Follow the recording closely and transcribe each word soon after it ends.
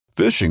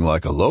Fishing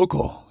like a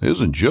local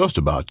isn't just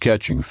about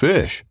catching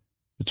fish.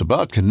 It's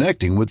about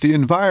connecting with the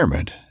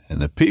environment and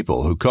the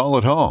people who call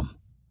it home.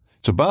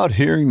 It's about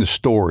hearing the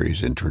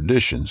stories and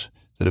traditions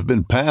that have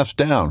been passed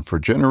down for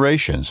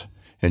generations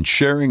and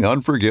sharing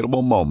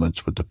unforgettable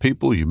moments with the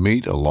people you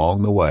meet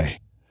along the way.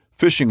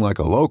 Fishing like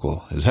a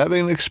local is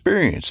having an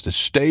experience that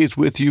stays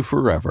with you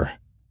forever.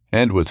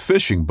 And with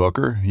Fishing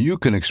Booker, you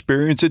can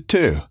experience it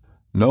too,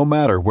 no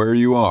matter where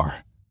you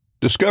are.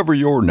 Discover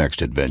your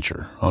next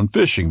adventure on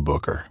Fishing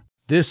Booker.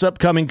 This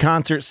upcoming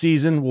concert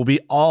season will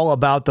be all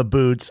about the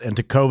boots, and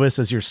Tecovas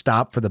is your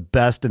stop for the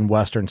best in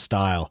Western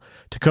style.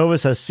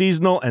 Tecovas has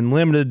seasonal and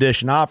limited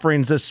edition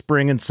offerings this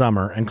spring and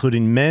summer,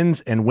 including men's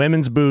and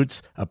women's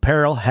boots,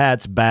 apparel,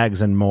 hats,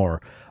 bags, and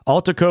more.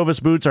 All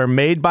Tecovas boots are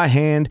made by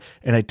hand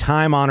in a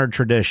time-honored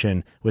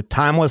tradition with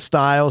timeless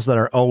styles that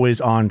are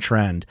always on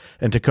trend.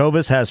 And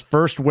Tecovas has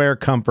first wear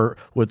comfort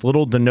with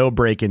little to no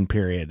break-in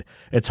period.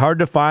 It's hard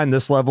to find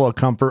this level of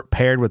comfort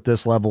paired with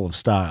this level of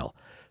style.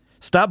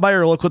 Stop by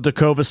your local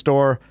Tecovas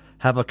store,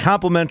 have a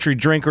complimentary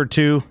drink or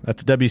two,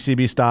 that's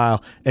WCB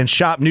style, and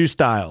shop new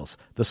styles.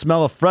 The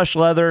smell of fresh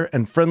leather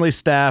and friendly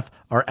staff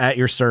are at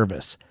your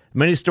service.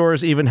 Many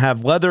stores even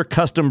have leather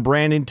custom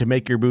branding to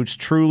make your boots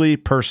truly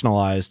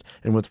personalized.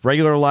 And with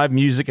regular live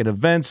music and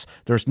events,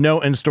 there's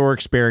no in-store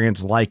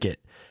experience like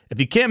it.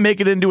 If you can't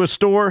make it into a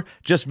store,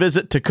 just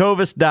visit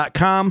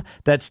tecovas.com.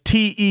 That's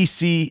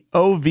TECOVAS.com.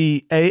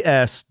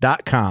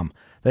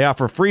 They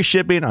offer free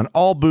shipping on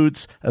all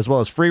boots, as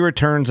well as free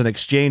returns and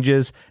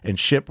exchanges, and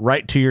ship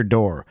right to your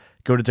door.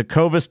 Go to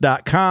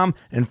tecovas.com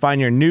and find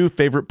your new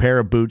favorite pair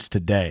of boots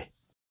today.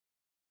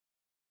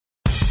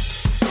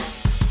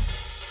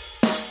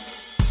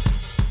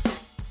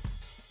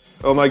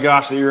 Oh my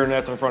gosh, the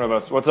internet's in front of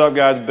us. What's up,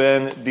 guys?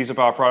 Ben, Diesel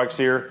Power Products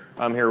here.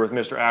 I'm here with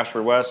Mr.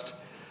 Ashford West.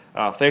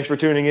 Thanks for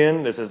tuning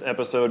in. This is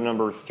episode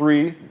number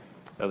 3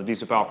 of the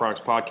Diesel Power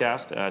Products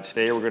podcast.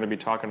 Today we're going to be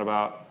talking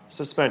about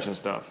suspension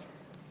stuff.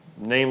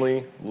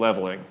 Namely,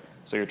 leveling.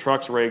 So your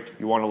truck's raked,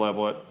 you want to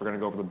level it. We're going to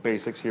go over the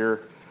basics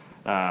here.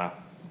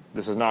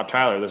 This is not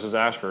Tyler, this is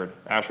Ashford.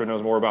 Ashford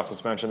knows more about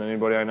suspension than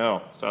anybody I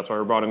know, so that's why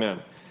we brought him in.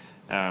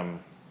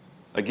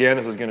 Again,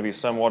 this is going to be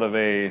somewhat of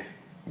a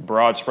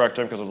broad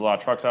spectrum because there's a lot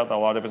of trucks out there, a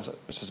lot of different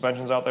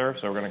suspensions out there,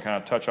 so we're going to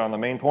kind of touch on the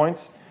main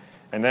points.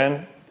 And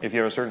then, if you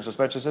have a certain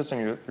suspension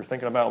system you're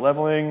thinking about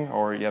leveling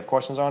or you have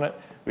questions on it,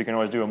 we can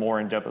always do a more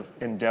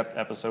in-depth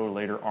episode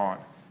later on.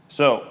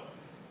 So,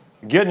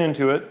 getting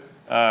into it,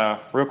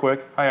 real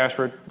quick. Hi,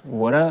 Ashford.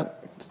 What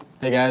up?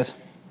 Hey, guys.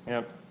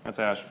 Yep, that's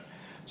Ash.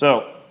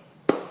 So,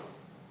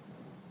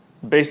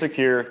 basic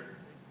here,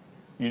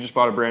 you just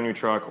bought a brand new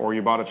truck or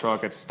you bought a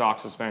truck, it's stock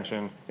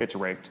suspension, it's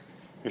raked.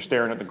 You're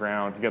staring at the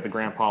ground, you got the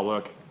grandpa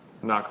look.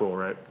 Not cool,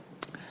 right?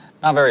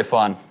 Not very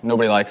fun.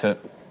 Nobody likes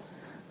it.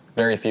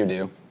 Very few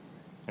do.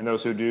 And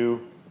those who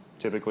do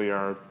typically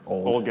are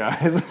old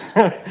guys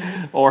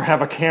or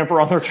have a camper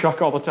on their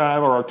truck all the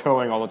time or are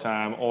towing all the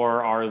time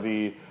or are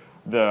the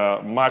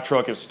my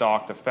truck is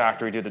stock, the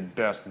factory did it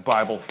best,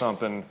 Bible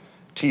thumping,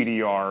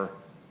 TDR,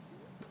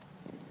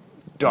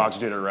 Dodge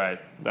did it right,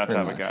 that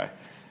type of guy.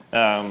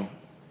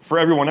 For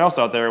everyone else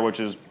out there, which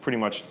is pretty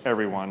much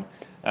everyone,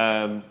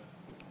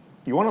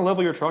 you want to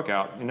level your truck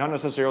out, not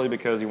necessarily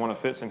because you want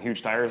to fit some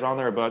huge tires on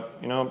there,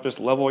 but just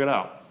level it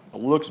out.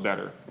 It looks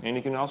better, and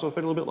you can also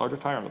fit a little bit larger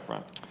tire on the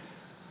front.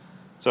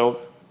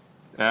 So,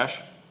 Ash,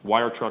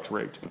 why are trucks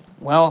raked?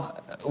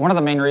 Well, one of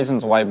the main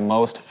reasons why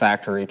most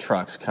factory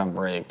trucks come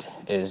raked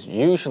is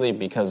usually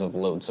because of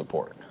load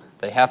support.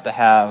 They have to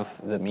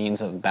have the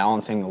means of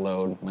balancing the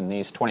load when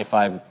these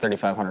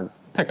 3,500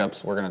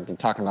 pickups, we're going to be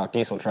talking about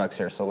diesel trucks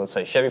here, so let's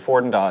say Chevy,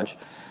 Ford, and Dodge,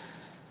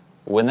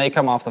 when they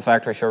come off the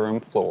factory showroom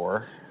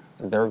floor,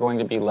 they're going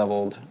to be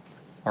leveled,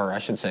 or I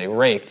should say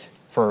raked,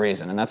 for a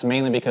reason. And that's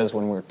mainly because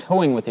when we're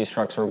towing with these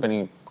trucks, we're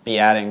going to be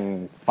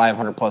adding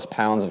 500 plus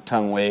pounds of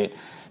tongue weight,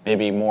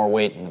 maybe more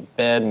weight in the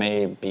bed,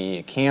 maybe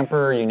a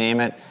camper, you name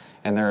it,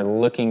 and they're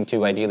looking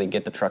to ideally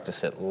get the truck to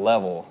sit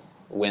level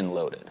when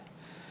loaded.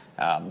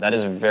 That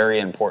is very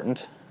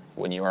important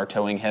when you are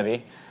towing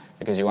heavy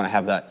because you want to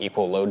have that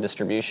equal load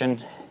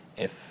distribution.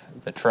 If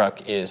the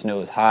truck is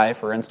nose high,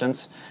 for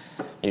instance,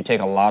 you take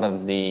a lot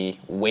of the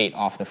weight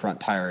off the front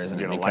tires and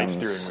it becomes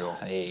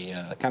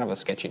a kind of a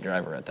sketchy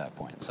driver at that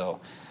point. So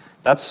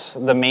that's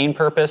the main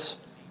purpose.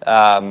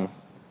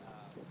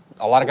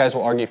 A lot of guys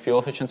will argue fuel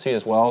efficiency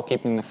as well.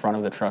 Keeping the front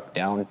of the truck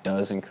down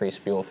does increase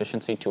fuel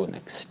efficiency to an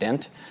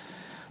extent.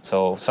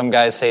 So some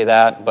guys say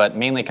that, but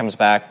mainly comes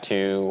back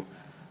to,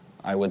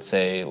 I would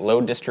say,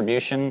 load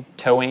distribution,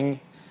 towing,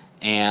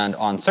 and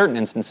on certain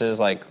instances,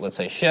 like let's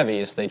say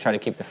Chevys, they try to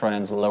keep the front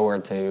ends lower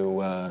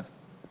to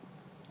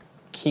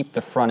keep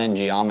the front end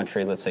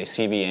geometry, let's say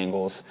CV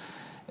angles,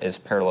 as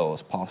parallel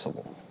as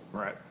possible.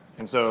 Right.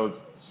 And so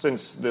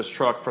since this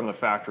truck from the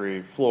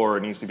factory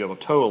floor needs to be able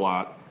to tow a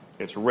lot,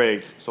 it's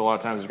raked, so a lot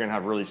of times you're going to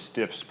have really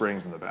stiff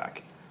springs in the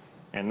back.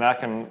 And that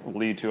can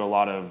lead to a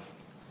lot of,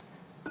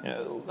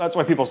 that's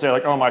why people say,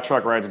 like, oh, my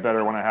truck rides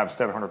better when I have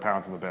 700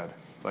 pounds in the bed.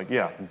 It's like,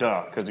 yeah,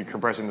 duh, because you're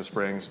compressing the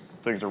springs,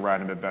 things are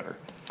riding a bit better.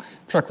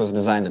 truck was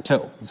designed to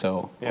tow,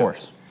 so of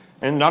course.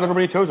 And not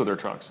everybody tows with their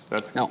trucks.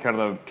 That's No. kind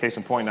of the case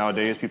in point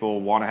nowadays.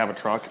 People want to have a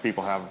truck.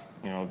 People have,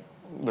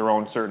 their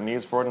own certain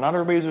needs for it. Not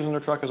everybody's using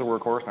their truck as a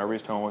workhorse. Not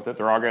everybody's towing with it.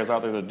 There are guys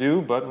out there that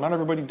do, but not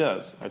everybody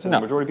does. I'd say No.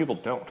 the majority of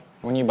people don't.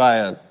 When you buy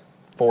a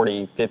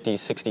 $40,000, $50,000,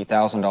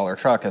 $60,000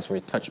 truck, as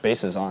we touched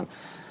bases on,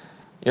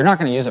 you're not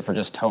going to use it for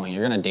just towing.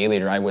 You're going to daily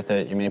drive with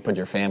it. You may put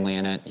your family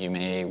in it. You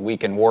may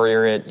weekend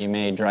warrior it. You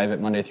may drive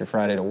it Monday through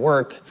Friday to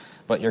work,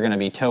 but you're going to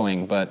be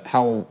towing. But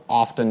how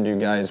often do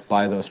guys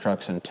buy those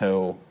trucks and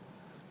tow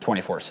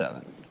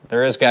 24/7?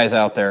 There is guys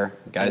out there,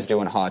 guys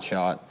doing hot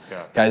shot,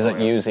 guys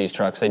that use these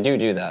trucks. They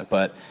do that,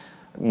 but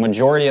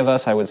majority of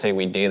us, I would say,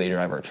 we daily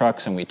drive our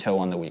trucks and we tow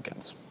on the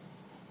weekends.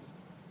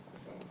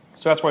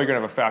 So that's why you're going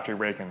to have a factory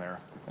rake in there.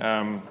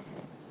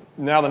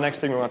 Now the next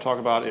thing we want to talk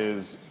about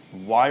is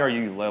why are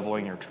you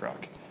leveling your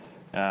truck?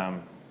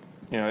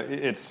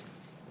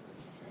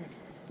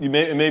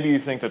 Maybe you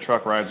think the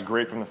truck rides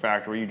great from the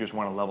factory, you just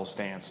want a level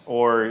stance,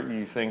 or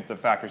you think the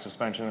factory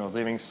suspension is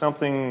leaving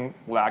something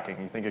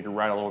lacking. You think it could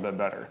ride a little bit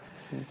better.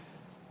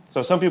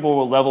 So some people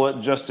will level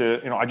it just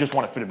to, I just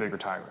want to fit a bigger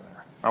tire in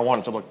there. I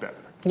want it to look better.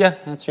 Yeah,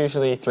 that's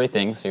usually three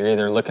things. You're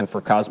either looking for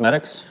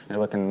cosmetics, you're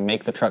looking to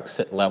make the truck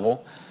sit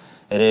level.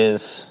 It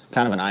is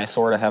kind of an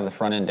eyesore to have the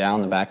front end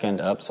down, the back end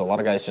up, so a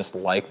lot of guys just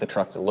like the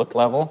truck to look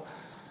level.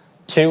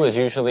 Two is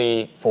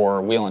usually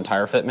for wheel and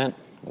tire fitment.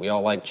 We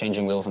all like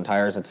changing wheels and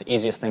tires. It's the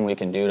easiest thing we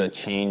can do to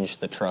change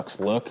the truck's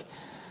look,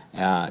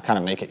 kind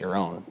of make it your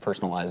own,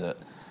 personalize it.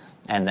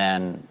 And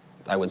then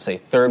I would say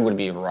third would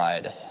be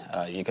ride.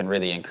 You can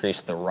really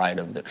increase the ride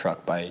of the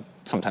truck by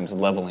sometimes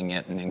leveling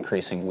it and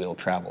increasing wheel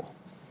travel.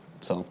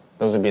 So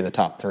those would be the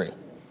top three.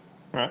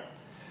 All right.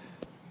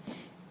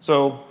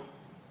 So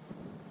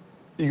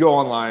you go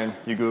online,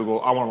 you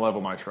Google, I want to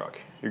level my truck.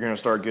 You're going to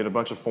start getting a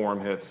bunch of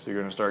forum hits. You're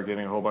going to start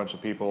getting a whole bunch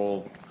of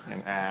people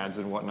and ads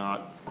and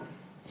whatnot.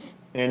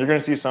 And you're going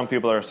to see some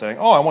people that are saying,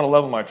 I want to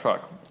level my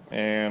truck.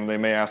 And they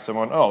may ask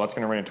someone, that's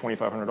going to run you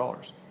 $2,500.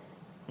 And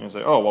you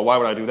say, well, why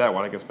would I do that?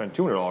 Why would I spend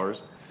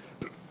 $200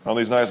 on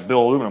these nice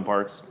Bill aluminum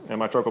parts and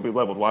my truck will be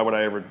leveled? Why would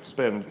I ever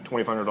spend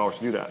 $2,500 to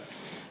do that?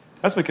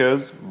 That's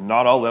because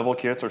not all level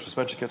kits or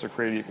suspension kits are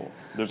created equal.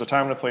 There's a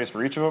time and a place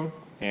for each of them,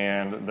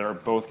 and they're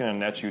both going to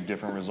net you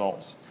different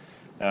results.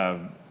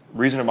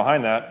 Reason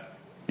behind that,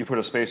 you put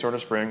a spacer on a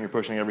spring, you're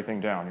pushing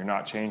everything down. You're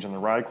not changing the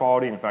ride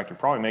quality. In fact, you're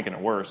probably making it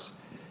worse.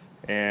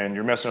 And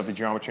you're messing up the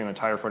geometry on the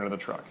entire front of the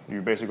truck.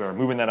 You basically are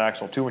moving that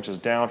axle 2 inches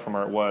down from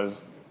where it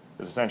was.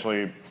 It's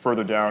essentially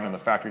further down in the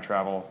factory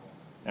travel,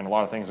 and a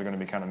lot of things are going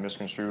to be kind of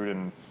misconstrued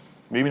and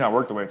maybe not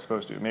work the way it's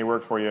supposed to. It may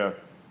work for you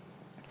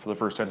for the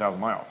first 10,000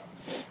 miles.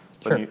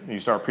 But you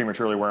start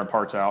prematurely wearing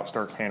parts out,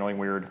 starts handling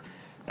weird,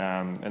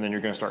 and then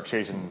you're going to start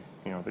chasing,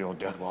 the old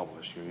death wobble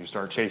issue. You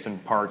start chasing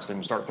parts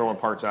and start throwing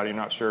parts out. You're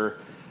not sure.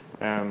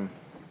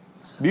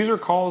 These are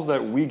calls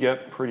that we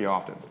get pretty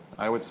often.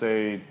 I would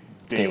say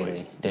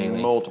daily,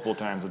 multiple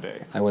times a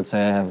day. I would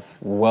say I have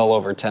well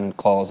over 10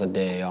 calls a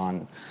day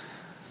on,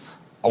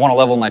 I want to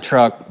level my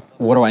truck.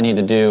 What do I need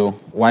to do?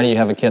 Why do you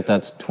have a kit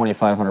that's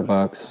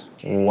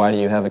 $2,500? Why do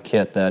you have a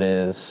kit that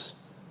is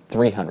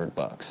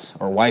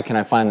 $300? Or why can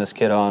I find this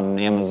kit on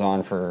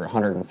Amazon for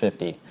 $150?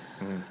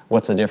 Mm-hmm.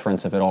 What's the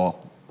difference if it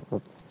all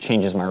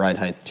changes my ride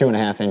height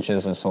 2.5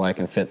 inches and so I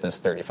can fit this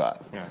 35?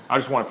 Yeah, I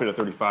just want to fit a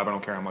 35. I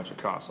don't care how much it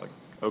costs. Like,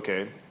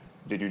 okay,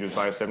 did you just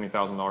buy a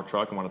 $70,000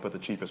 truck and want to put the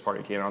cheapest part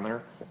you can on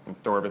there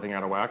and throw everything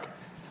out of whack?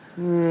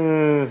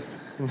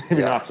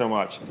 Maybe not so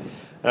much.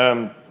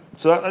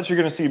 So that's you're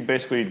going to see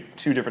basically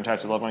two different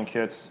types of leveling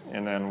kits,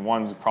 and then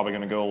one's probably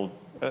going to go.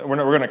 We're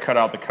going to cut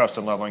out the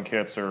custom leveling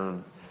kits or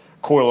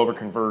coil-over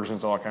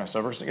conversions, all that kind of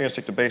stuff. We're just going to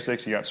stick to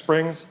basics. You got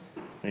springs,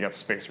 and you got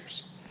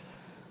spacers.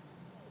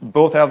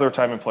 Both have their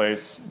time and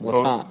place.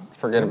 Let's not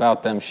forget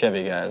about them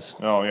Chevy guys.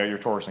 Oh yeah, your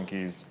torsion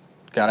keys.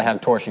 Got to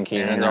have torsion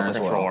keys in there as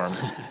well. Arm.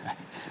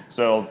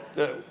 So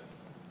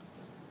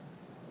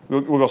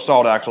we'll go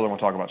solid axle, then we'll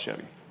talk about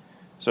Chevy.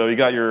 So you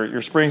got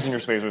your springs and your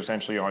spacer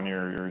essentially on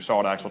your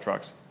solid axle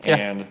trucks,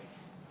 and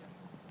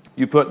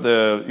you put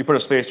a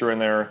spacer in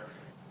there.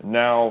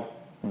 Now,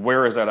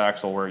 where is that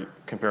axle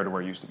compared to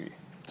where it used to be?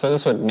 So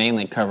this would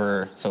mainly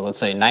cover. So let's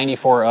say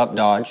 94 up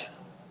Dodge,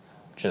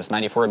 which is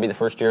 94 would be the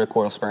first year of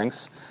coil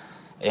springs,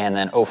 and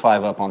then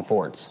 05 up on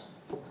Fords.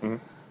 Mm-hmm.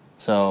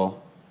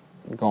 So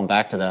going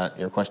back to that,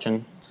 your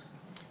question.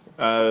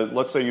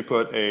 Let's say you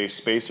put a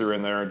spacer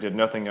in there, did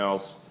nothing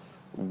else.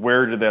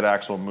 Where did that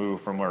axle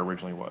move from where it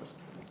originally was?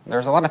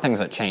 There's a lot of things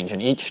that change,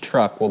 and each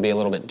truck will be a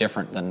little bit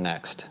different than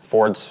next.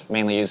 Ford's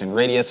mainly using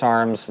radius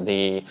arms.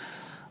 The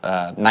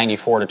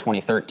 94 to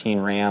 2013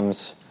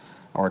 Rams,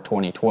 or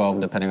 2012,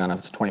 depending on if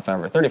it's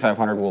 25 or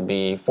 3500, will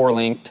be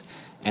 4-linked,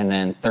 and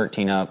then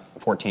 13 up,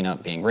 14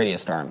 up being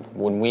radius arm.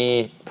 When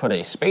we put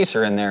a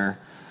spacer in there,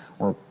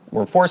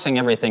 we're forcing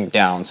everything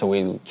down, so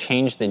we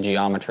change the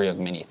geometry of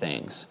many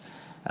things.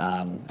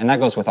 And that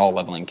goes with all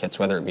leveling kits,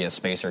 whether it be a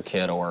spacer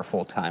kit or a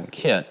full-time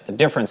kit. The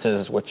difference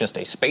is with just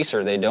a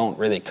spacer, they don't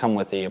really come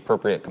with the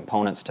appropriate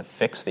components to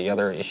fix the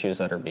other issues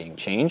that are being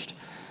changed.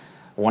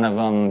 One of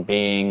them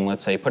being,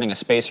 let's say, putting a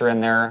spacer in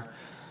there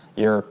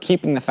you're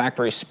keeping the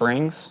factory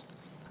springs,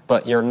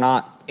 but you're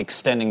not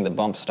extending the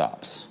bump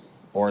stops,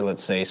 or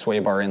let's say sway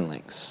bar end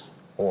links,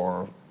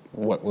 or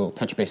what we'll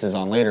touch bases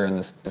on later in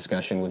this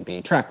discussion would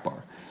be track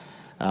bar.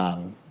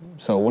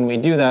 So when we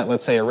do that,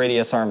 let's say a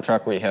radius arm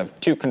truck where you have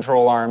 2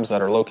 control arms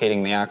that are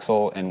locating the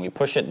axle, and we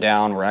push it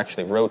down, we're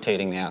actually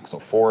rotating the axle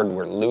forward,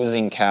 we're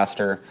losing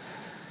caster.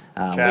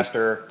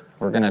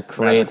 We're going to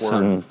create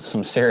some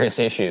serious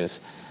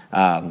issues.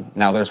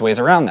 Now there's ways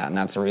around that, and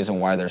that's the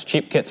reason why there's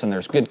cheap kits and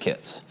there's good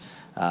kits.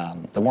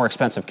 The more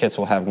expensive kits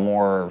will have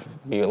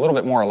be a little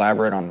bit more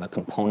elaborate on the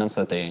components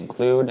that they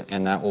include,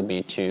 and that will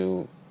be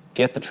to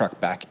get the truck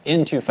back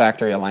into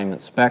factory alignment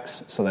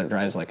specs so that it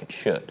drives like it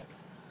should.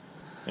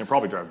 And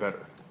probably drive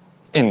better.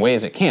 In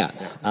ways it can.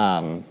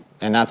 Yeah.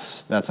 And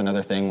that's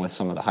another thing with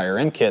some of the higher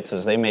end kits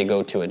is they may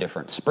go to a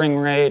different spring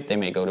rate, they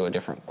may go to a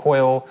different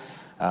coil,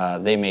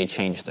 they may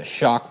change the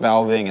shock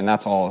valving, and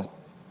that's all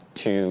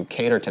to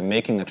cater to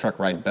making the truck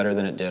ride better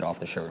than it did off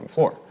the showroom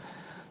floor.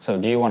 So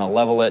do you want to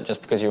level it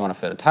just because you want to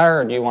fit a tire,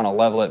 or do you want to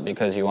level it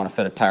because you want to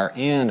fit a tire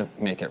and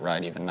make it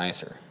ride even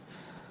nicer?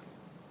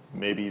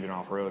 Maybe even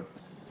off-road.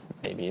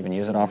 Maybe even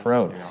use it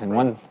off-road.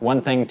 And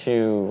one thing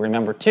to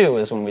remember, too,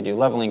 is when we do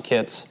leveling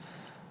kits,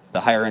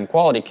 the higher-end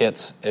quality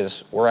kits,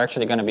 is we're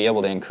actually going to be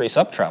able to increase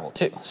up travel,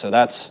 too. So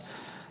that's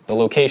the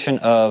location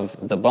of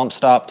the bump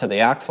stop to the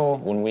axle.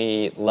 When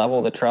we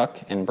level the truck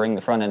and bring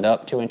the front end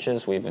up 2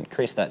 inches, we've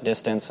increased that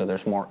distance, so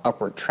there's more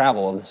upward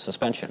travel of the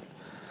suspension.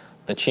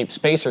 The cheap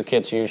spacer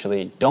kits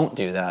usually don't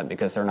do that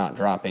because they're not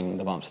dropping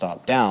the bump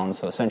stop down.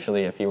 So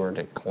essentially, if you were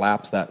to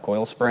collapse that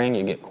coil spring,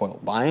 you get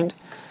coil bind,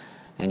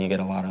 and you get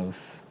a lot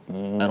of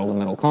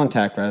metal-to-metal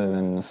contact rather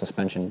than the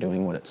suspension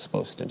doing what it's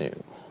supposed to do.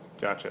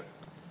 Gotcha.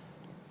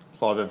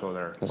 There's a lot of info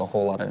there. There's a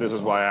whole lot of This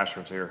info. is why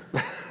Ashford's here.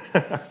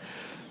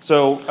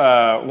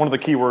 So one of the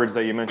key words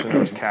that you mentioned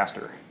was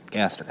caster.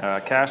 Caster.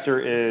 Caster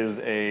is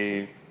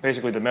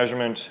basically the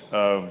measurement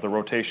of the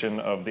rotation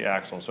of the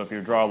axle. So if you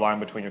draw a line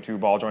between your 2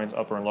 ball joints,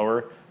 upper and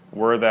lower,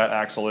 where that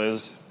axle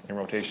is in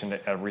rotation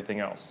to everything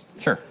else.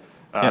 Sure.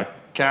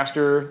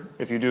 Caster,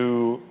 if you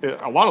do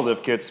a lot of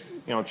lift kits,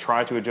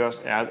 try to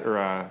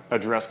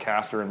address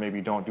caster and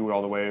maybe don't do it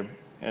all the way.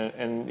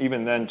 And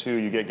even then too,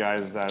 you get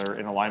guys that are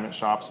in alignment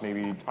shops,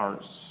 maybe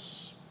aren't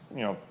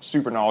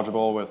super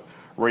knowledgeable with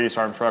radius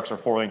arm trucks or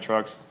 4-link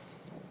trucks.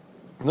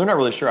 They're not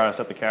really sure how to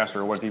set the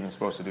caster or what it's even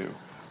supposed to do.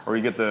 Or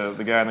you get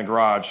the guy in the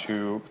garage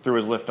who threw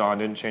his lift on,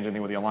 didn't change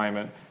anything with the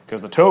alignment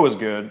because the toe is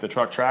good, the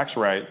truck tracks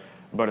right,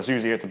 but as soon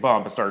as he hits a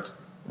bump, it starts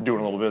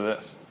doing a little bit of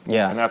this.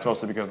 Yeah. And that's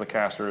mostly because the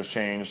caster has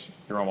changed.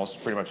 You're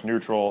almost pretty much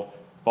neutral,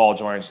 ball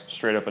joints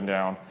straight up and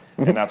down,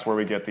 and that's where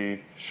we get the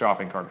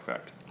shopping cart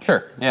effect.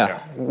 Sure,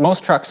 yeah.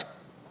 Most trucks,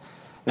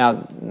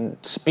 now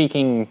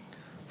speaking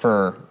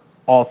for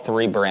all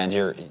 3 brands,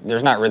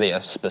 there's not really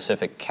a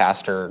specific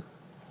caster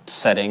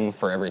setting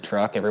for every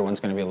truck. Everyone's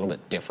going to be a little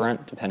bit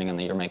different depending on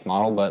the year, make,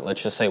 model, but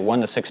let's just say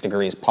 1 to 6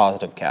 degrees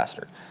positive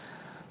caster.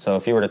 So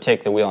if you were to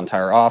take the wheel and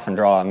tire off and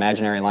draw an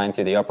imaginary line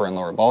through the upper and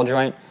lower ball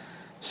joint,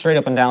 straight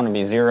up and down would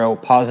be 0.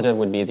 Positive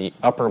would be the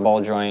upper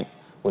ball joint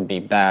would be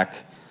back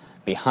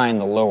behind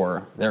the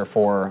lower.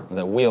 Therefore,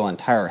 the wheel and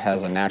tire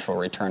has a natural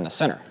return to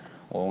center.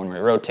 Well, when we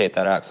rotate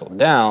that axle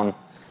down,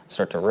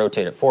 start to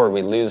rotate it forward,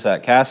 we lose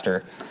that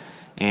caster.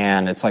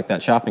 And it's like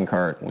that shopping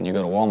cart when you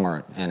go to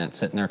Walmart and it's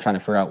sitting there trying to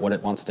figure out what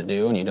it wants to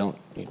do, and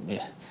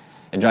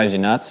it drives you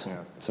nuts. Yeah.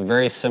 It's a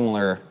very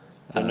similar.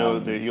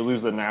 You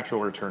lose the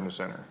natural return to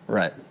center.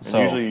 Right. And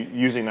so usually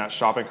using that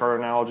shopping cart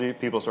analogy,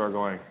 people start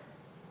going,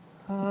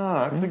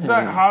 that's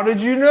exactly, how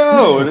did you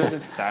know?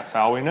 That's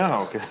how we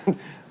know, because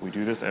we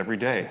do this every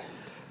day.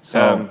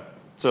 So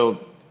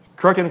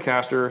correcting the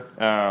caster,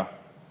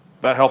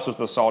 that helps with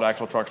the solid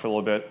axle trucks for a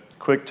little bit.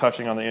 Quick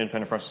touching on the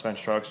independent front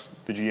suspension trucks,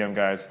 the GM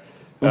guys.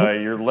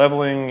 You're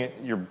leveling,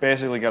 you're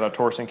basically got a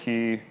torsion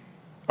key,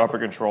 upper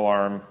control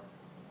arm,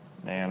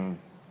 and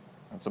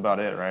that's about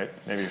it, right?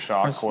 Maybe a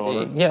shock,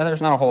 coilover. Yeah,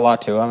 there's not a whole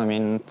lot to them. I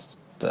mean, it's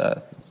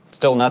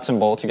still nuts and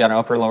bolts. You got an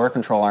upper lower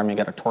control arm, you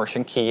got a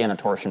torsion key and a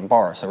torsion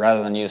bar. So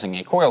rather than using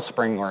a coil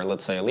spring or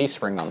let's say a leaf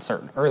spring on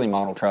certain early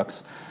model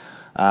trucks,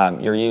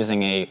 you're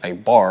using a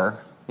bar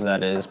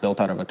that is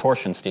built out of a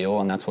torsion steel,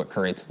 and that's what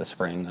creates the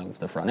spring of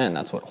the front end.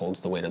 That's what holds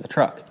the weight of the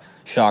truck.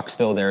 Shock's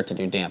still there to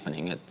do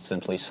dampening. It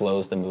simply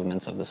slows the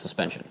movements of the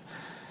suspension.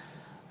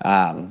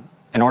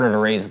 In order to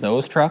raise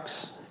those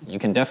trucks, you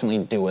can definitely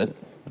do it.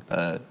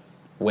 The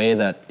way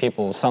that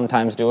people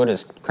sometimes do it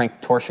is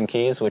crank torsion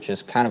keys, which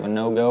is kind of a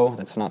no-go.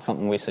 That's not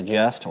something we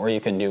suggest. Or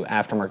you can do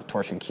aftermarket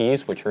torsion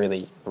keys, which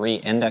really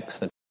re-index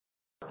the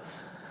truck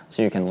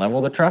so you can level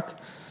the truck.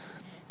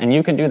 And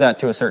you can do that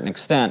to a certain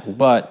extent,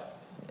 but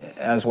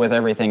as with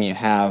everything, you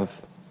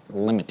have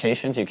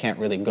limitations. You can't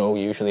really go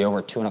usually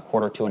over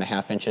 2.25,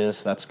 2.5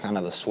 inches. That's kind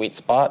of the sweet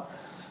spot.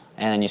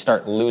 And you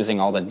start losing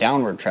all the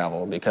downward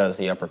travel because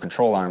the upper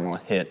control arm will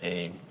hit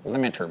a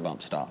limiter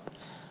bump stop.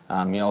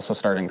 You also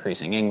start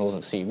increasing angles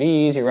of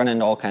CVs. You run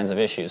into all kinds of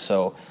issues.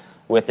 So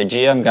with the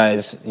GM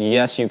guys,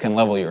 yes, you can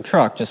level your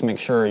truck. Just make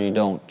sure you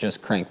don't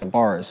just crank the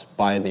bars.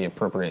 Buy the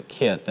appropriate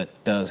kit that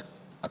does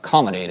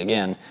accommodate,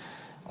 again,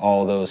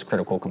 all those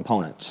critical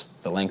components: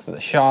 the length of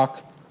the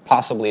shock,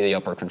 possibly the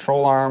upper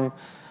control arm,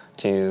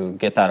 to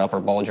get that upper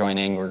ball joint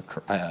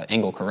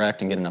angle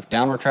correct and get enough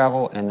downward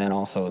travel, and then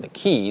also the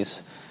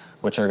keys,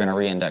 which are going to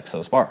re-index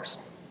those bars.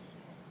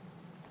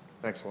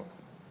 Excellent.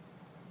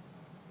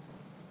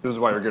 This is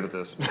why you're good at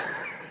this.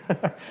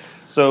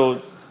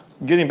 So,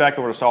 getting back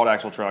over to solid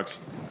axle trucks,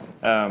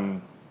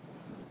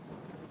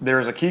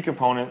 there's a key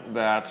component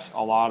that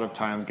a lot of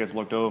times gets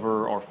looked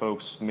over, or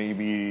folks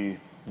maybe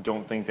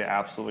don't think they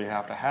absolutely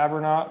have to have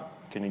or not.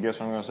 Can you guess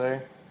what I'm going to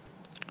say?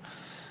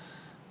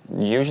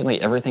 Usually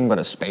everything but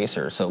a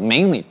spacer, so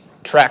mainly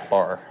track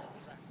bar.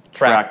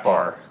 Track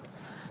bar.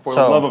 For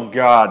the love of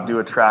God, do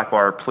a track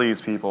bar,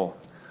 please, people.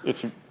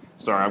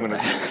 Sorry,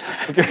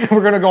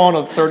 we're gonna go on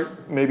a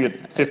maybe a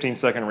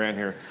 15-second rant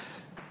here.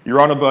 You're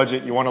on a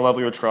budget. You want to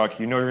level your truck.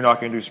 You know you're not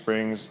going to do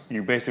springs.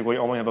 You basically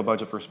only have a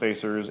budget for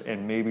spacers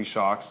and maybe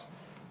shocks.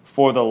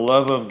 For the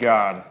love of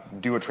God,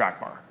 do a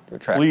track bar.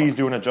 Please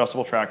do an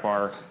adjustable track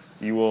bar.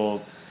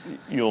 You'll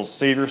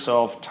save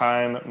yourself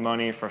time,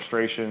 money,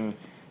 frustration,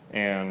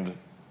 and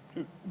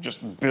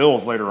just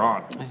bills later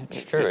on.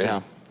 It's true,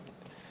 yeah.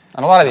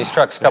 And a lot of these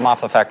trucks come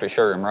off the factory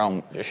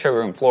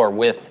showroom floor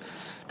with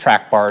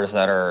track bars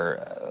that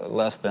are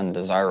less than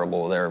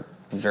desirable. They're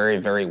very,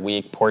 very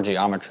weak, poor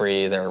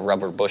geometry. They're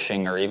rubber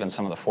bushing, or even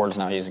some of the Fords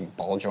now using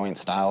ball joint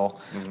style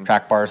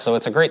track bars. So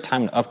it's a great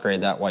time to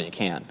upgrade that while you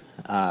can.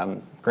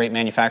 Great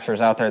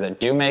manufacturers out there that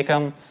do make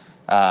them.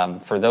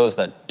 For those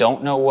that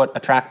don't know what a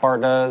track bar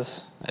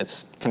does,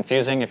 it's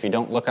confusing. If you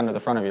don't look under the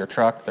front of your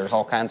truck, there's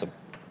all kinds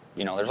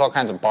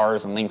of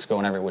bars and links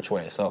going every which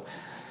way. So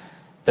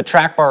the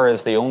track bar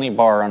is the only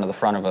bar under the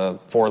front of a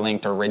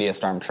 4-linked or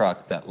radius arm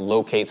truck that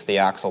locates the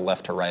axle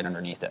left to right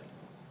underneath it.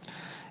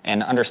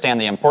 And understand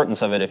the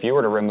importance of it. If you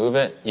were to remove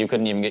it, you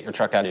couldn't even get your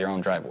truck out of your own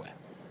driveway.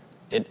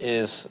 It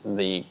is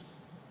the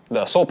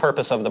sole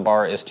purpose of the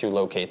bar is to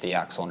locate the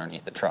axle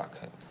underneath the truck,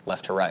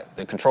 left to right.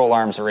 The control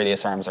arms, the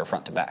radius arms are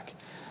front to back.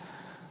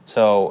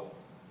 So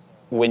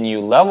when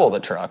you level the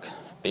truck,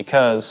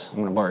 because I'm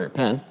going to borrow your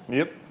pen.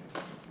 Yep.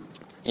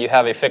 You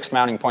have a fixed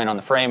mounting point on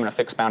the frame and a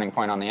fixed mounting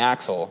point on the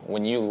axle.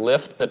 When you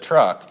lift the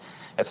truck,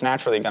 it's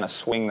naturally going to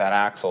swing that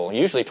axle,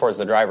 usually towards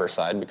the driver's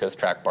side, because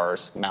track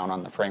bars mount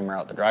on the frame rail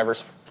at the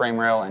driver's frame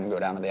rail and go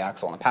down to the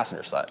axle on the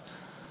passenger side.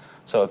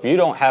 So if you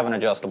don't have an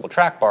adjustable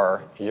track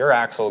bar, your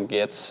axle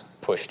gets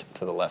pushed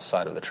to the left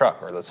side of the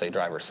truck, or let's say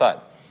driver's side.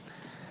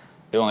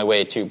 The only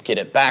way to get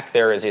it back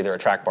there is either a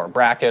track bar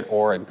bracket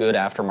or a good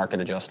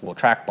aftermarket adjustable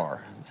track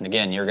bar. And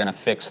again, you're going to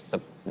fix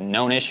the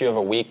known issue of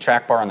a weak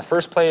track bar in the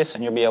first place,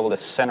 and you'll be able to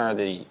center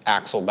the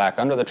axle back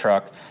under the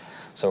truck.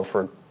 So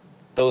for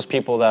those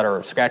people that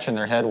are scratching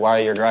their head why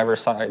your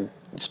driver's side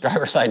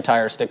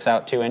tire sticks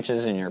out 2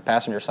 inches and your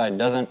passenger side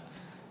doesn't,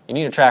 you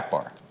need a track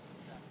bar.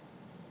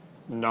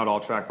 Not all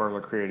track bars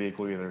are created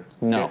equal either.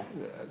 No.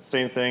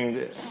 Same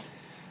thing.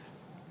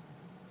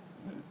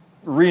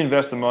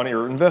 Invest the money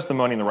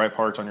in the right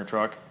parts on your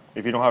truck.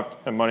 If you don't have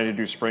the money to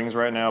do springs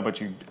right now, but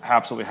you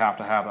absolutely have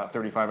to have that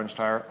 35-inch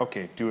tire,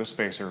 okay, do a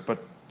spacer,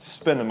 but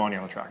spend the money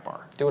on a track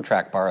bar. Do a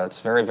track bar. That's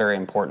very, very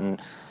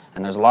important.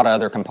 And there's a lot of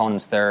other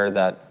components there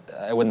that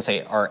I wouldn't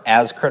say are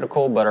as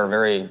critical, but are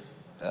very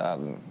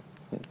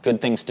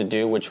good things to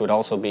do, which would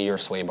also be your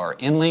sway bar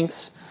in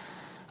links.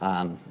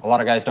 A lot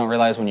of guys don't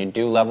realize when you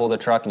do level the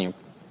truck and you're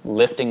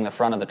lifting the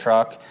front of the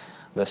truck,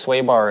 the sway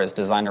bar is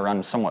designed to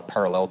run somewhat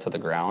parallel to the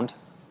ground,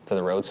 to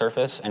the road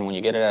surface, and when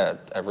you get it at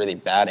a really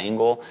bad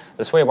angle,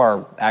 the sway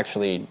bar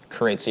actually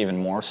creates even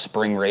more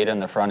spring rate in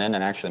the front end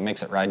and actually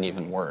makes it ride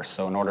even worse.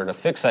 So in order to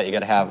fix that, you got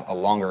to have a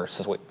longer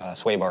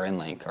sway bar in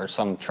link, or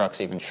some trucks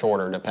even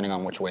shorter, depending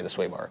on which way the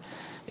sway bar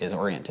is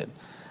oriented.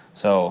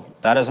 So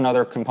that is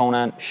another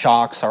component.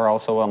 Shocks are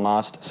also a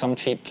must. Some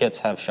cheap kits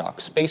have shock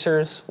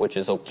spacers, which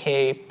is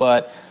okay,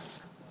 but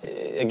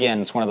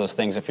again, it's one of those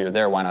things, if you're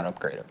there, why not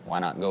upgrade it? Why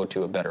not go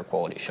to a better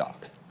quality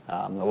shock?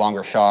 The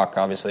longer shock,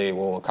 obviously,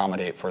 will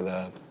accommodate for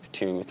the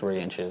 2-3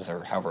 inches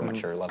or however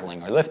much you're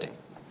leveling or lifting.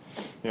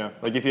 Yeah,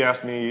 like if you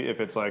ask me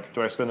if it's like,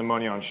 do I spend the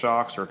money on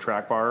shocks or a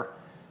track bar?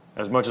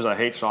 As much as I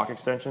hate shock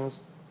extensions,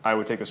 I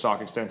would take the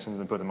shock extensions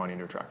and put the money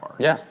into a track bar.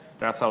 Yeah.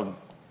 That's how,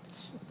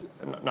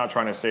 I'm not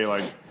trying to say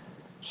like,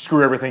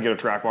 screw everything, get a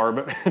track bar,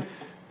 but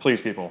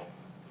please, people,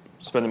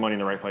 spend the money in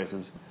the right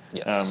places.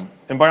 Yes.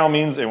 And by all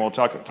means, and we'll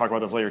talk about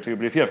this later too,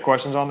 but if you have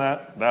questions on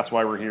that, that's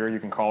why we're here. You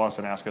can call us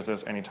and ask us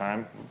this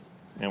anytime,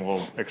 and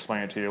we'll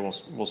explain it to you.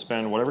 We'll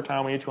spend whatever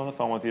time we need to on the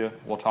phone with you.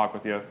 We'll talk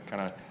with you,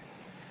 kind of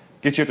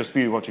get you up to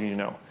speed with what you need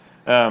to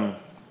know.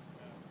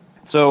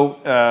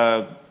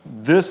 So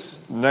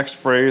this next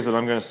phrase that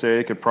I'm going to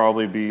say could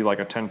probably be like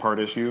a 10-part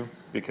issue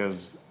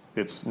because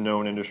it's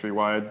known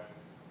industry-wide.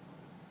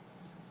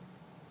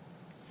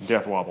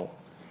 Death wobble.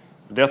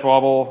 Death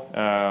wobble,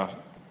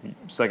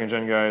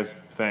 second-gen guys,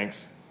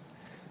 thanks.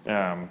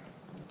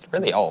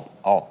 Really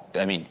all.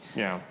 I mean,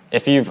 yeah.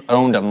 If you've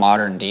owned a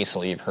modern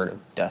diesel, you've heard of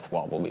death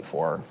wobble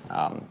before.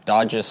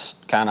 Dodge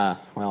just kind of,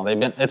 well,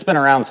 it's been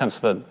around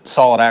since the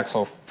solid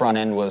axle front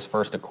end was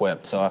first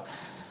equipped. So,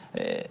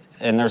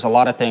 and there's a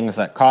lot of things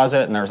that cause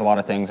it, and there's a lot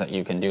of things that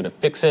you can do to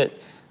fix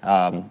it.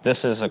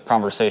 This is a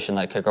conversation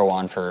that could go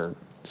on for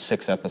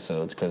 6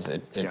 episodes because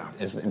it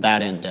is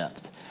that in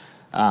depth.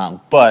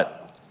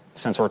 But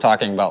since we're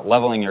talking about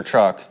leveling your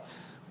truck,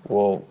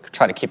 we'll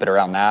try to keep it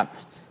around that.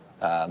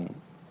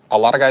 A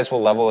lot of guys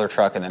will level their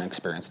truck and then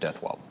experience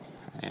death wobble.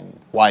 And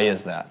why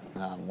is that?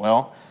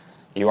 Well,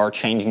 you are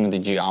changing the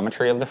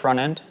geometry of the front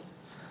end.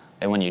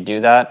 And when you do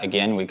that,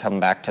 again, we come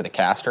back to the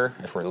caster.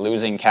 If we're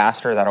losing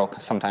caster, that'll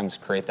sometimes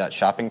create that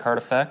shopping cart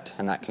effect,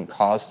 and that can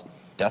cause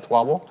death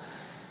wobble.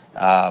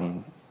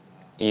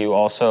 You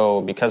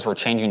also, because we're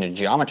changing the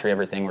geometry of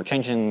everything, we're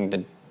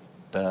changing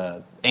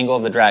the angle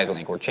of the drag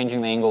link, we're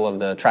changing the angle of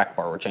the track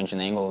bar, we're changing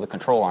the angle of the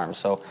control arm.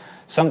 So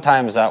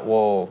sometimes that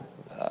will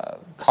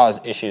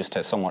cause issues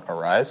to somewhat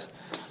arise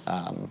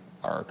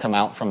or come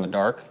out from the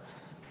dark.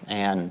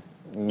 And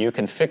you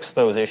can fix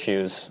those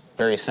issues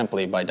very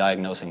simply by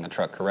diagnosing the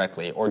truck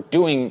correctly or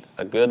doing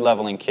a good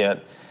leveling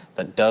kit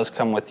that does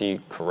come with the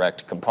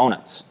correct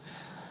components.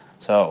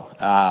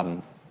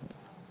 So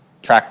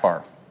track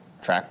bar.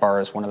 Track bar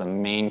is one of the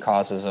main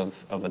causes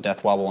of a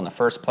death wobble in the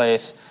first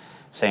place.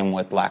 Same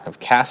with lack of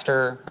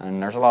caster,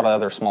 and there's a lot of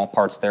other small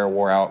parts there,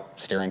 wore out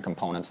steering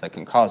components that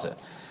can cause it.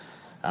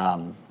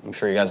 I'm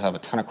sure you guys have a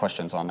ton of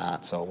questions on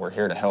that, so we're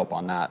here to help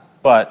on that.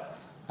 But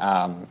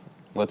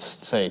let's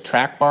say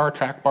track bar.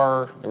 Track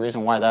bar, the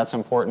reason why that's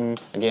important,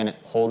 again, it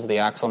holds the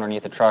axle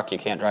underneath the truck. You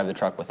can't drive the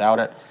truck without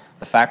it.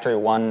 The factory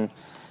one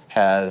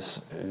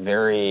has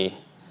very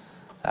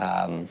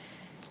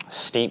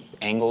steep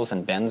angles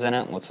and bends in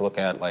it. Let's look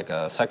at like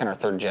a 2nd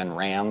or 3rd gen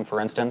Ram, for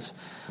instance.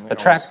 The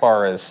track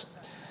bar is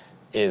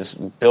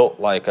built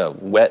like a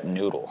wet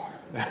noodle.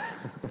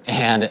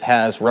 And it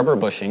has rubber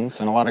bushings,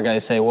 and a lot of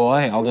guys say, well,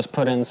 hey, I'll just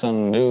put in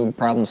some Moog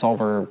Problem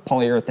Solver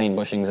polyurethane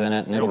bushings in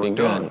it, and it'll be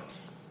good.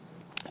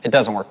 It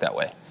doesn't work that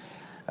way.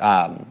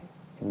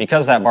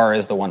 Because that bar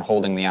is the one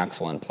holding the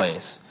axle in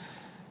place,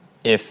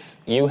 if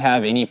you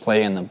have any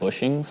play in the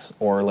bushings,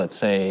 or let's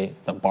say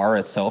the bar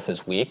itself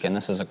is weak, and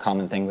this is a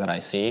common thing that I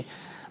see,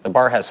 the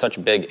bar has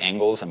such big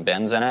angles and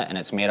bends in it, and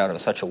it's made out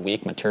of such a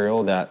weak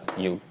material that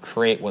you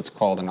create what's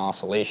called an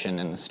oscillation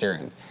in the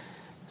steering.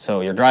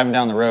 So you're driving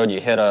down the road,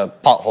 you hit a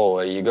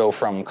pothole, you go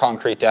from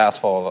concrete to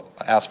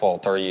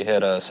asphalt, or you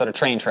hit a set of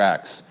train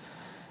tracks,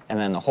 and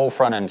then the whole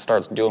front end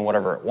starts doing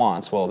whatever it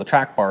wants. Well, the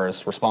track bar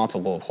is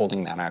responsible for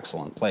holding that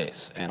axle in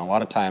place. And a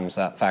lot of times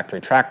that factory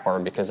track bar,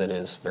 because it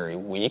is very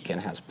weak and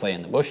has play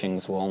in the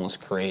bushings, will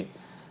almost create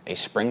a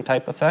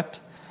spring-type effect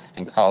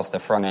and cause the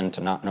front end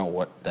to not know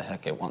what the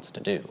heck it wants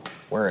to do.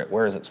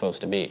 Where is it supposed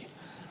to be?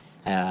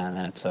 And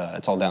then it's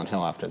all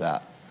downhill after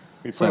that.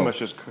 We pretty much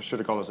just should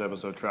have called this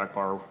episode Track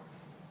Bar.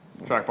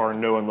 Track bar,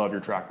 know and love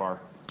your track bar.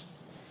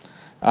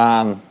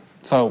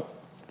 So,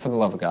 for the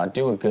love of God,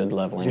 do a good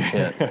leveling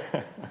kit.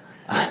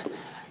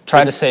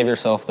 Try to save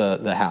yourself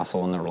the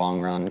hassle in the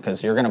long run,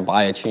 because you're going to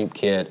buy a cheap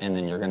kit and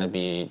then you're going to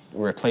be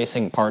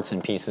replacing parts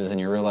and pieces, and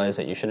you realize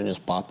that you should have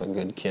just bought the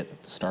good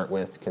kit to start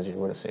with because you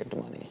would have saved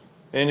money.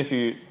 And if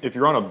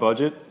you're on a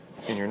budget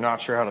and you're not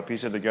sure how to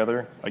piece it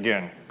together,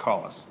 again,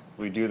 call us.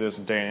 We do this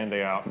day in and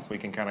day out. We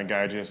can kind of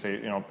guide you,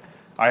 say,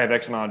 I have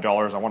X amount of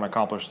dollars, I want to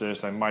accomplish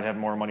this, I might have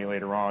more money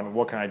later on.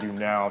 What can I do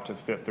now to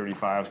fit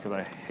 35s because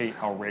I hate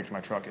how raked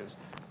my truck is?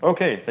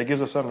 Okay, that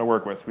gives us something to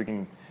work with. We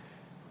can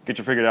get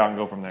you figured out and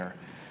go from there.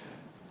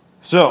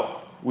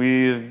 So,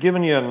 we've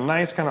given you a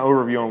nice kind of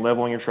overview on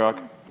leveling your truck.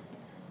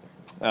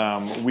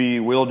 We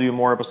will do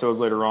more episodes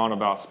later on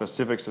about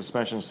specific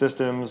suspension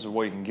systems,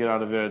 what you can get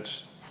out of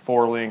it,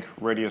 4-link,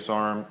 radius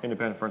arm,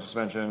 independent front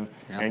suspension,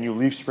 and you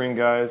leaf spring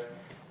guys.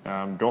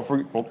 Don't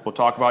forget, we'll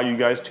talk about you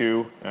guys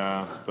too,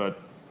 but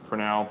for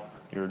now,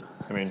 you're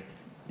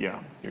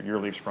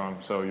leaf sprung,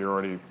 so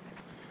your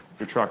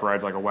truck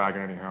rides like a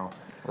wagon anyhow.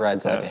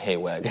 Rides like a hay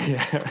wagon.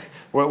 Yeah.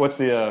 What's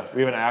the,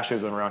 we have an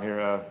Ashism around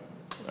here,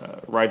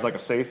 rides like a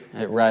safe?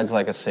 It rides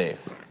like a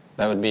safe.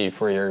 That would be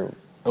for your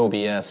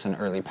OBS and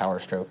early power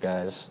stroke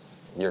guys.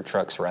 Your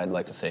trucks ride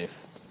like a safe.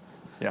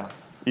 Yeah.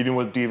 Even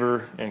with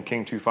Deaver and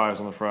King 2.5s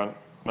on the front,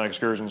 my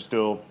Excursion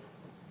still,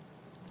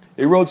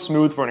 it rode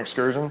smooth for an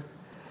Excursion.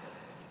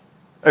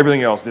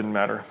 Everything else didn't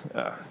matter.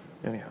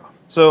 Anyhow.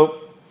 So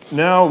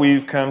now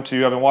we've come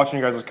to, I've been watching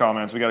you guys'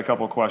 comments. We got a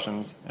couple of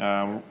questions.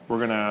 I'm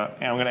going to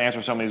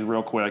answer some of these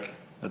real quick.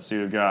 Let's see,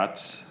 we've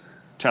got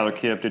Tyler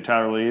Kipp. Did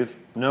Tyler leave?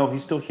 No,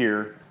 he's still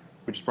here.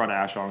 We just brought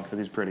Ash on because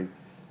he's pretty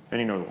and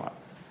he knows a lot.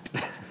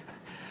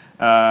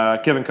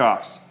 Kevin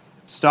Cox.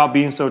 Stop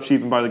being so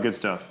cheap and buy the good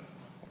stuff.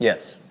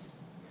 Yes.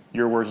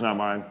 Your words, not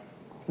mine.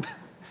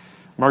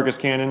 Marcus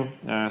Cannon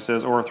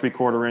says, or a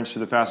 3/4 inch to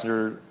the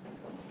passenger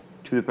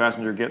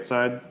get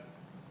side.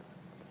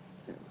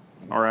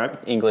 All right.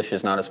 English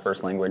is not his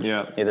first language.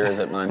 Yeah. Neither is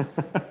it mine.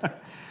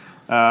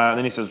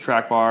 Then he says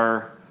track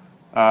bar.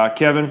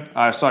 Kevin,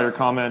 I saw your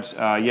comment.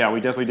 Yeah, we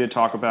definitely did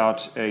talk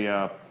about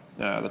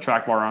the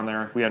track bar on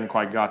there. We hadn't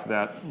quite got to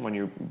that when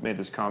you made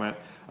this comment.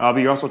 But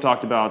you also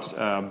talked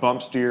about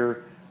bump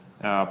steer,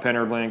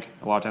 Penard link,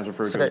 a lot of times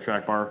referred to as a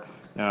track bar,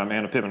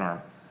 and a Pitman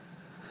arm.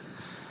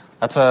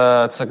 That's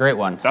a great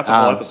one. That's a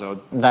whole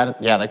episode.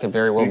 That could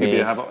very well be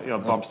a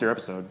bump steer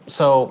episode.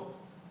 So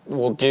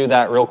we'll do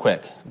that real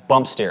quick.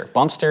 Bump steer.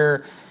 Bump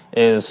steer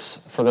is,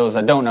 for those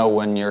that don't know,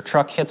 when your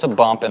truck hits a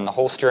bump and the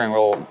whole steering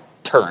wheel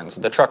turns.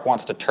 The truck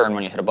wants to turn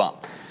when you hit a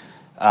bump.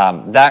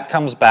 That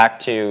comes back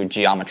to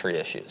geometry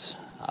issues.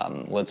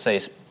 Let's say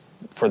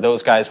for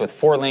those guys with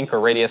 4-link or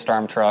radius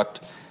arm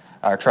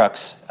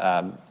trucks,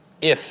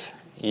 if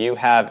you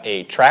have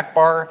a track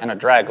bar and a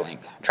drag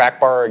link. Track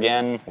bar,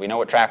 again, we know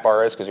what track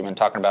bar is because we've been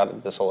talking about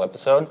it this whole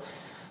episode.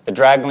 The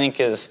drag link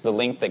is the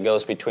link that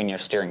goes between your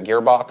steering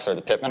gearbox or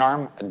the pitman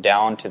arm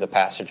down to the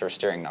passenger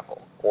steering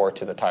knuckle or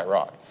to the tie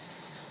rod.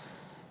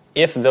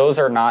 If those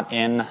are not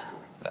in,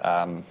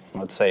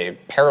 let's say,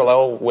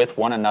 parallel with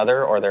one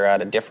another or they're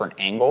at a different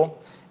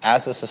angle,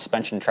 as the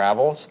suspension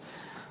travels,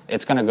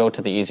 it's going to go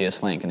to the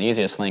easiest link. And the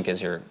easiest link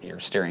is your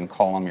steering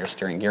column, your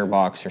steering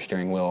gearbox, your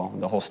steering wheel.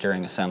 The whole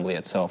steering assembly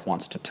itself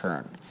wants to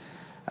turn.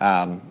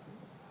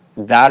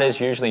 That is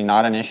usually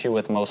not an issue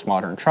with most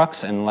modern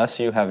trucks unless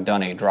you have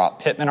done a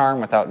drop pitman arm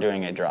without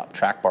doing a drop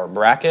track bar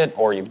bracket,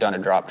 or you've done a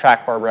drop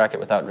track bar bracket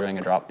without doing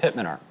a drop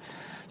pitman arm.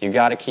 You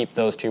got to keep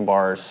those two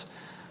bars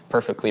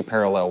perfectly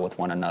parallel with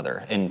one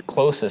another, and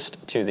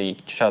closest to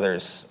each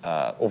other's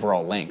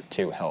overall length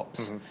too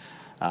helps.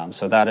 Mm-hmm.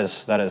 So that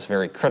is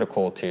very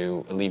critical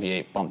to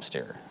alleviate bump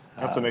steer.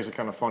 That's what makes it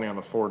kind of funny on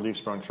the Ford leaf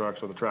sprung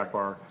trucks with the track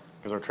bar,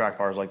 because our track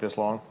bar is like this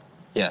long.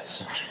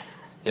 Yes.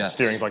 Yes.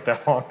 Steering's like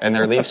that long. And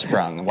they're leaf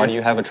sprung. Why do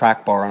you have a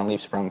track bar on a leaf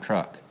sprung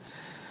truck?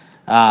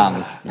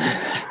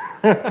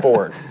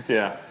 Ford.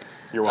 Yeah.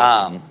 You're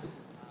welcome.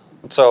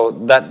 So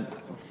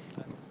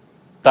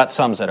that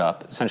sums it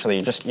up.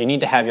 Essentially, you need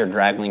to have your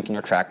drag link and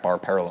your track bar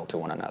parallel to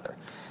one another.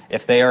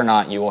 If they are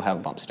not, you will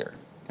have bump steer.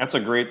 That's a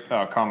great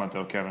comment,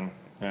 though, Kevin.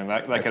 And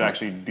that could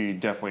actually be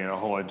definitely a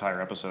whole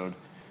entire episode.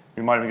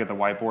 We might even get the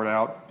whiteboard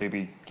out,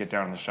 maybe get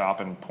down in the shop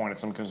and point at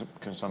some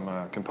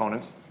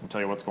components and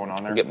tell you what's going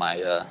on there. Get my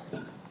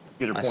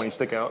get your pointy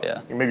stick out. Yeah.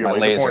 Maybe your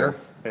laser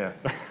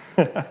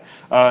pointer.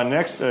 Yeah.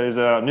 Next is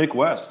Nick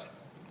West.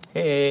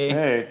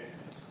 Hey.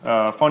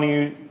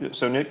 Funny.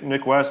 So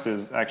Nick West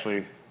is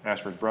actually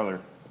Ashford's brother.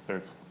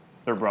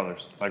 They're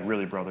brothers, like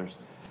really brothers.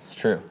 It's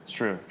true. It's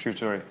true. True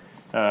story.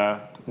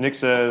 Nick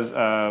says,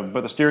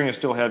 but the steering is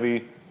still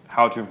heavy.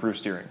 How to improve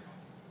steering?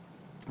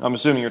 I'm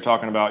assuming you're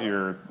talking about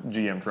your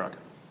GM truck.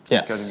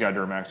 Yes. Because he's got a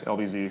Duramax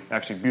LBZ.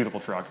 Actually, beautiful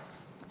truck.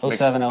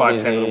 07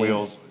 510 LBZ. of the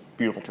wheels.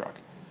 Beautiful truck.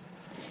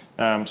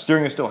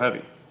 Steering is still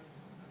heavy.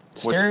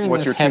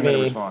 What's your heavy.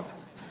 2-minute response?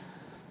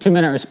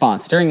 2-minute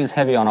response. Steering is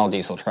heavy on all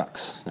diesel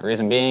trucks. The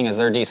reason being is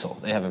they're diesel.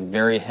 They have a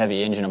very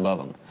heavy engine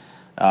above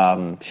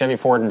them. Chevy,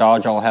 Ford, and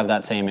Dodge all have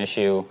that same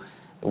issue.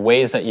 The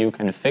ways that you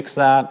can fix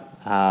that,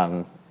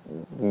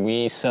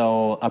 we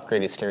sell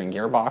upgraded steering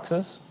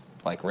gearboxes,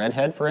 like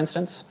Redhead, for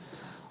instance.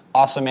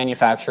 Awesome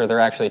manufacturer.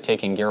 They're actually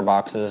taking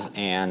gearboxes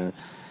and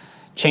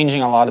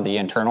changing a lot of the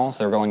internals.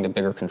 They're going to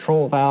bigger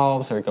control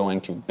valves. They're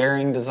going to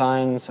bearing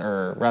designs,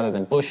 or rather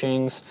than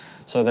bushings.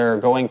 So they're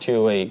going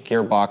to a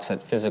gearbox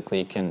that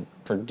physically can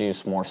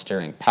produce more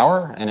steering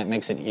power, and it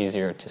makes it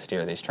easier to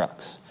steer these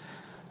trucks.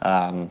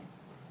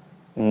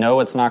 No,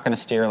 it's not going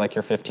to steer like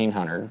your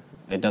 1500.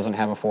 It doesn't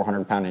have a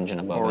 400-pound engine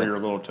above it. Or your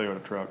little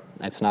Toyota truck.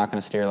 It's not going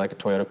to steer like a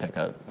Toyota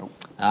pickup.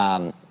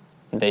 Nope.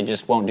 They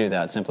just won't do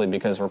that simply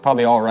because we're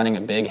probably all running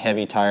a big,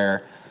 heavy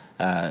tire.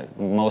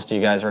 Most of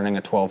you guys are running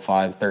a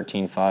 12.5,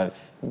 13.5,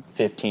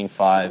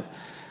 15.5.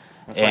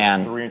 It's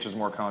like 3 inches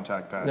more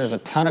contact patch. There's a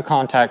ton of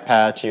contact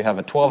patch. You have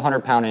a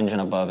 1,200-pound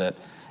engine above it,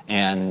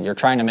 and you're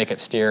trying to make it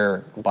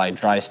steer by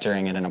dry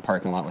steering it in a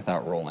parking lot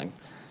without rolling.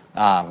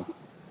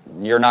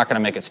 You're not going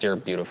to make it steer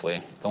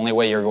beautifully. The only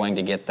way you're going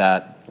to get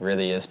that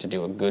really is to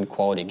do a good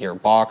quality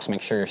gearbox.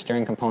 Make sure your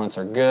steering components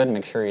are good.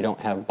 Make sure you don't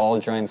have ball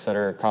joints that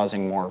are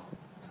causing more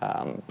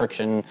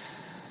friction.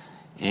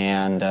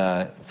 And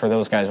for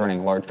those guys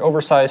running large,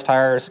 oversized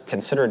tires,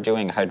 consider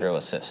doing hydro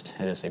assist.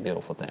 It is a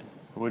beautiful thing.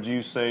 Would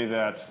you say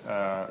that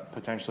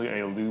potentially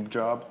a lube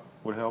job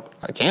would help?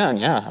 I can,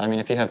 yeah. I mean,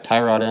 if you have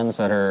tie rod ends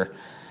that are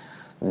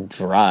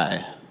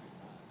dry,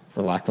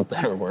 for lack of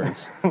better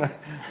words,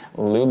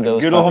 lube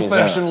those good puppies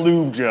old-fashioned up.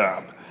 lube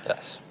job.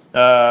 Yes.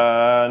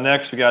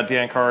 Next, we got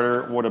Dan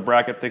Carter. Would a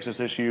bracket fix this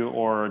issue,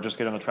 or just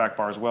get on the track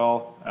bar as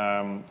well?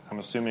 I'm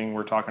assuming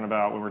we're talking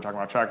about when we're talking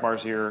about track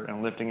bars here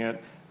and lifting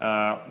it.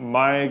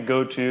 My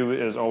go-to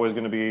is always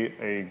going to be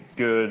a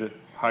good,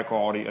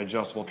 high-quality,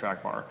 adjustable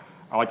track bar.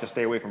 I like to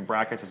stay away from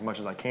brackets as much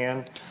as I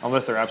can,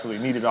 unless they're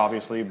absolutely needed,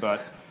 obviously.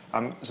 But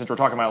since we're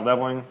talking about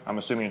leveling, I'm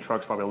assuming a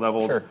truck's probably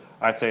leveled. Sure.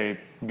 I'd say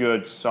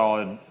good,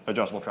 solid,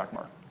 adjustable track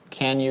bar.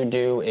 Can you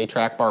do a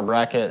track bar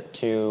bracket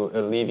to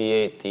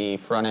alleviate the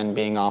front end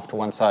being off to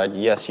one side?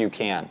 Yes, you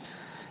can.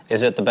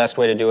 Is it the best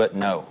way to do it?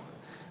 No.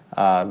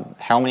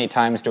 How many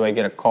times do I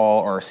get a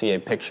call or see a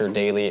picture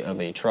daily of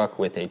a truck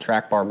with a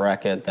track bar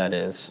bracket that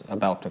is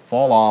about to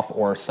fall off,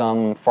 or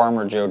some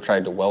farmer Joe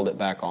tried to weld it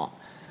back on?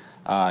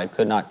 I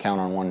could not count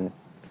on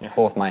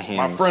both my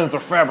hands. My friend's a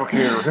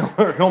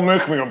fabricator. He'll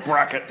make me a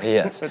bracket.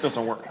 Yes. It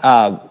doesn't work.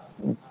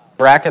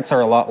 Brackets are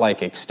a lot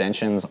like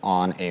extensions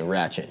on a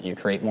ratchet. You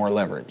create more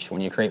leverage.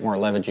 When you create more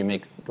leverage, you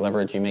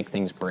make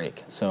things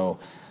break. So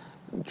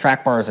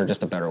track bars are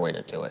just a better way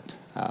to do it.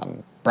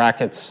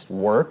 Brackets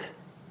work.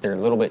 They're a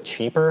little bit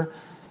cheaper.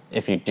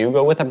 If you do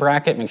go with a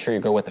bracket, make sure you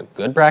go with a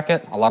good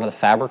bracket. A lot of the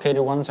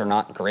fabricated ones are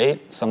not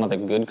great. Some of the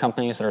good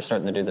companies that are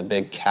starting to do the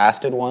big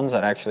casted ones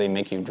that actually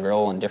make you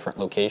drill in different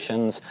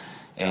locations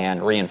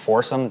and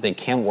reinforce them, they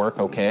can work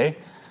okay,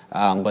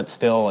 but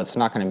still it's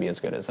not going to be as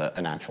good as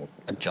an actual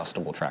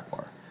adjustable track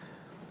bar.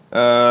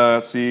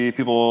 Let's see,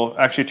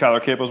 actually Tyler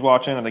Kipp was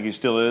watching, I think he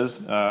still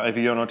is. If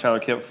you don't know, Tyler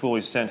Kipp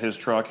fully sent his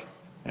truck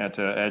at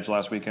Edge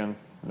last weekend.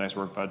 Nice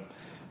work, bud.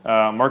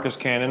 Marcus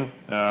Cannon,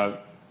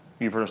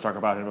 you've heard us talk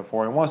about him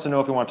before. He wants to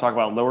know if we want to talk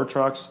about lower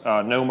trucks.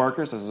 No,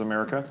 Marcus, this is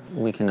America.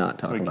 We cannot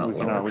talk about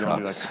lower trucks. We don't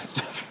do that kind of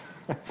stuff.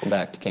 Go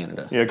back to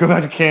Canada. Yeah, go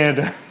back to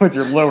Canada with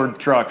your lowered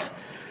truck.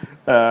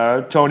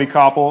 Tony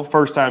Koppel,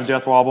 first time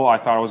death wobble. I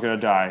thought I was going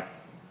to die.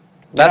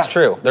 That's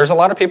true. There's a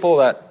lot of people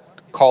that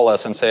call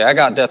us and say, I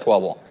got death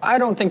wobble. I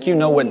don't think you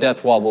know what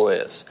death wobble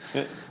is.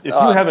 If you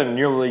haven't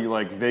nearly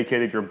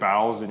vacated your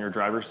bowels in your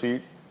driver's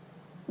seat.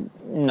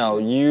 No,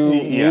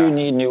 you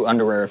need new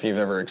underwear if you've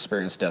ever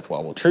experienced death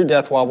wobble. True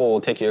death wobble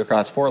will take you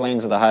across 4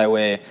 lanes of the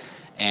highway,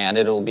 and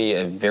it'll be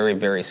a very,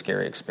 very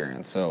scary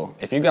experience. So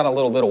if you got a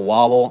little bit of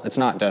wobble, it's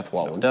not death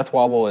wobble. Death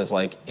wobble is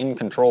like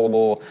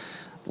uncontrollable,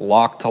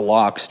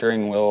 lock-to-lock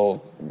steering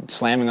wheel,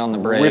 slamming on the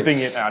brakes. Ripping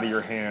it out of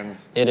your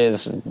hands. It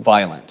is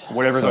violent.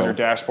 Whatever's on your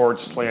dashboard,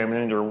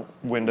 slamming into your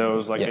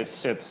windows.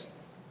 Yes.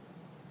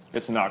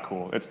 It's not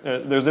cool. There's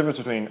a difference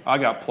between I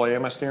got play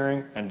in my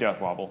steering and death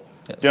wobble.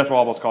 Yes. Death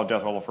wobble is called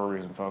death wobble for a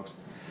reason, folks.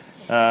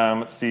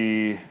 Let's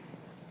see.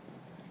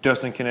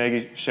 Dustin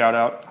Kanegi, shout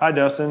out. Hi,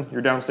 Dustin.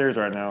 You're downstairs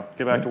right now.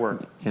 Get back to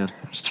work. Yeah.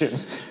 Just kidding.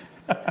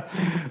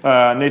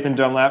 Nathan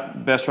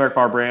Dunlap, best track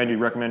bar brand you'd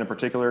recommend in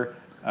particular.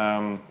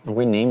 Are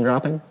we name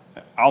dropping?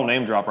 I'll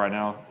name drop right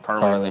now.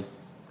 Carly.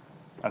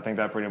 I think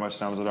that pretty much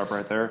sums it up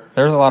right there.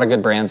 There's a lot of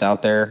good brands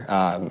out there.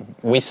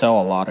 We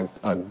sell a lot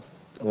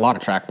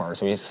of track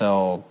bars. We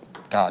sell,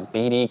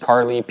 BD,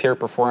 Carly, Pure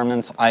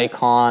Performance,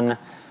 Icon.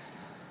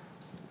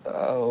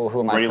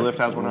 Who am I? Ready Lift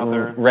has one out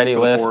there. Ready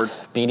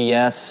Lift,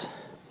 BDS.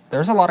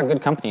 There's a lot of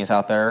good companies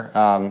out there.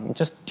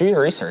 Just do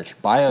your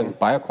research. Buy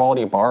a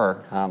quality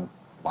bar.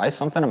 Buy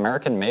something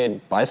American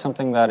made. Buy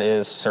something that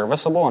is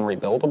serviceable and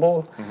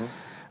rebuildable.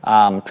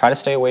 Try to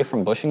stay away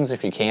from bushings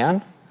if you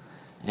can.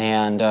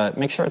 And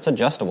make sure it's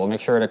adjustable.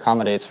 Make sure it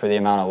accommodates for the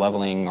amount of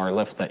leveling or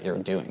lift that you're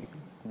doing.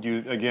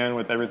 Again,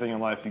 with everything in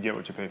life, you get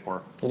what you pay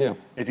for. You do.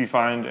 If you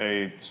find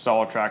a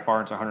solid track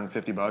bar, it's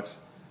 $150,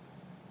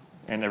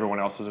 and everyone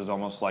else's is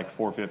almost like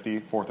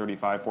 $450,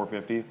 $435,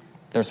 $450.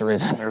 There's a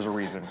reason. There's a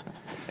reason.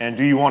 And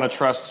do you want to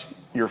trust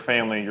your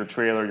family, your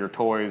trailer, your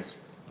toys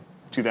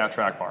to that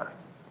track bar?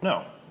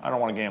 No, I don't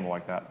want to gamble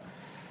like that.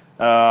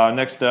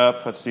 Next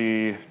up, let's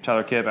see.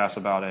 Tyler Kipp asked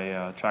about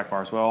a track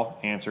bar as well.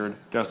 Answered.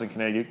 Dustin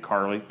Kanegi,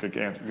 Carly. Good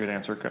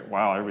answer.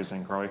 Wow, everybody's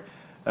saying Carly.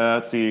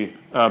 Let's see.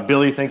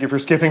 Billy, thank you for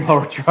skipping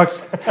lower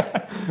trucks.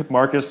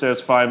 Marcus says,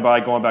 fine, bye,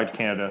 going back to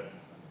Canada.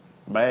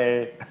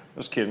 Bye.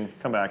 Just kidding.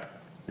 Come back.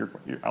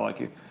 I like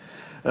you.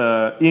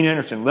 Ian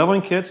Anderson,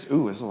 leveling kits.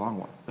 Ooh, this is a long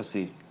one. Let's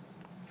see.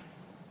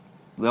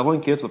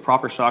 Leveling kits with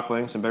proper shock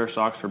lengths and better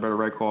shocks for better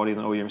ride quality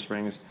than OEM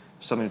springs.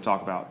 Something to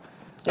talk about.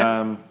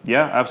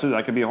 Yeah, absolutely.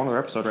 That could be a whole other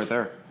episode right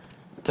there.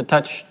 To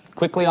touch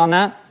quickly on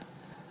that,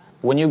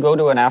 when you go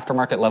to an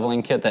aftermarket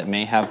leveling kit that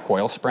may have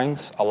coil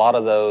springs, a lot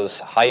of those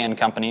high-end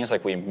companies,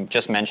 like we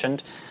just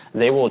mentioned,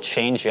 they will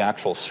change the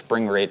actual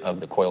spring rate of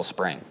the coil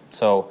spring.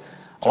 So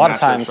a lot of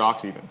times,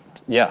 shocks even.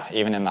 Yeah,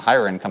 even in the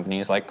higher-end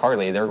companies like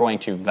Carly, they're going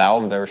to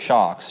valve their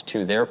shocks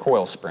to their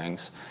coil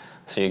springs,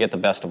 so you get the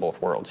best of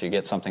both worlds. You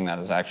get something that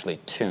is actually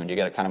tuned. You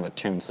get a kind of a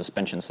tuned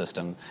suspension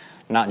system,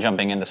 not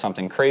jumping into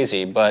something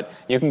crazy, but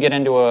you can get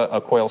into a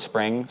coil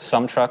spring.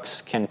 Some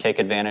trucks can take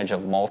advantage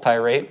of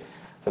multi-rate.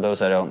 For those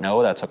that don't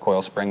know, that's a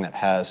coil spring that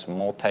has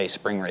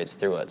multi-spring rates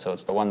through it. So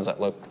it's the ones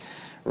that look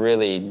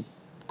really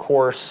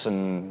coarse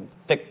and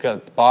thick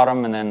at the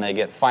bottom, and then they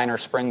get finer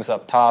springs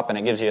up top, and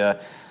it gives you a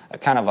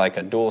kind of like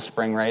a dual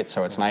spring rate,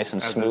 so it's nice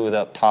and smooth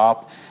up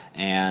top.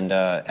 And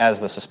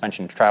as the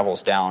suspension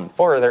travels down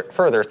further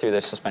through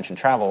the suspension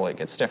travel, it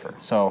gets stiffer.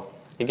 So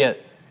you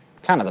get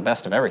kind of the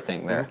best of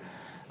everything there.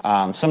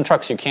 Some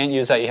trucks you can't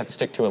use that. You have to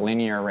stick to a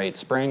linear rate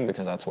spring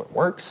because that's what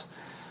works.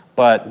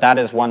 But that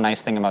is one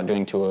nice thing about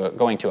going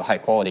to a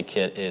high-quality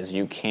kit is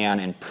you can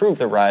improve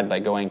the ride by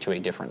going to a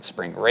different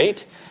spring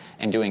rate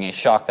and doing a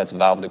shock that's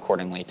valved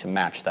accordingly to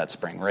match that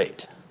spring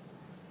rate.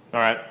 All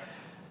right.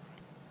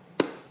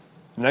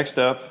 Next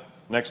up,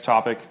 next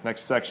topic,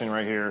 next section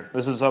right here.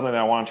 This is something that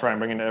I want to try and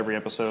bring into every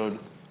episode,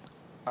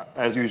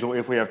 as usual,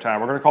 if we have time.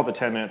 We're going to call it the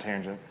 10-minute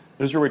tangent.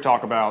 This is where we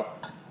talk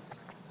about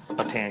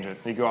a tangent.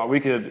 You go out. We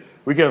could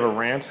have a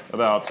rant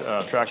about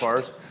track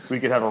bars. We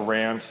could have a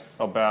rant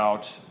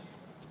about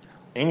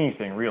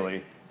anything,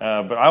 really.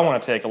 But I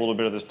want to take a little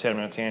bit of this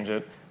 10-minute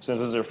tangent, since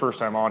this is your first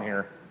time on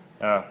here.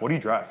 What do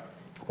you drive?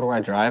 What do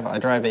I drive? I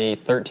drive a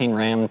 13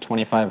 Ram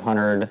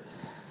 2500.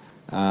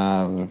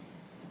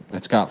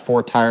 It's got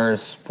 4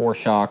 tires, 4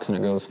 shocks, and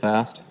it goes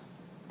fast.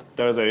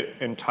 That is an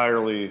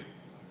entirely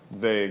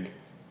vague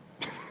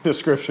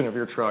description of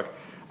your truck.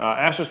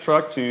 Ash's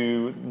truck,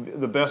 to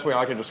the best way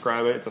I can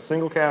describe it, it's a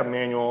single cab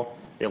manual.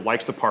 It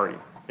likes to party.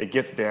 It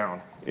gets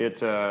down. It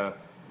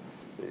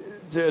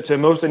to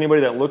most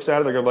anybody that looks at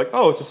it, they're going to be like,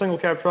 oh, it's a single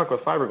cab truck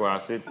with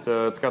fiberglass.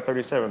 It's got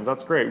 37s.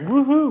 That's great.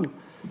 Woohoo!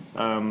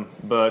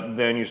 But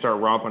then you start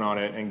romping on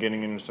it and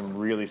getting into some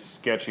really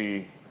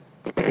sketchy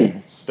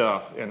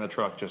stuff, and the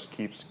truck just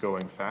keeps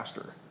going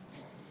faster.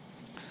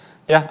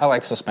 Yeah, I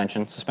like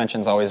suspension.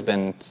 Suspension's always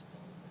been...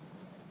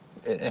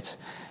 It's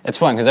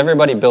fun because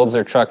everybody builds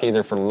their truck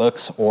either for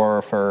looks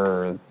or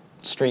for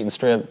street and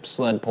strip,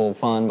 sled pull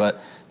fun,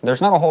 but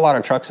there's not a whole lot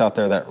of trucks out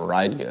there that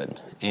ride good.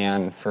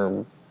 And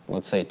for,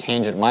 let's say,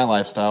 tangent my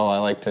lifestyle, I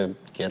like to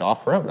get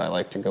off-road. I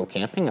like to go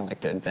camping. I like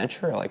to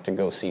adventure. I like to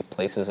go see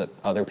places that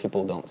other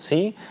people don't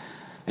see.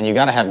 And you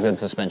got to have good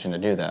suspension to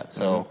do that.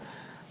 So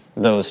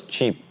those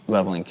cheap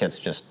leveling kits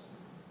just,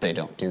 they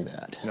don't do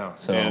that. No.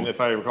 So, and if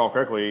I recall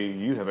correctly,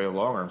 you have a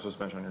long arm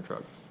suspension on your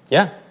truck.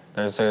 Yeah,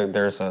 there's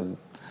a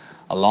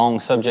long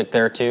subject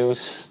there too,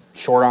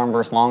 short arm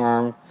versus long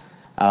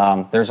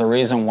arm. There's a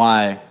reason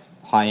why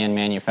high-end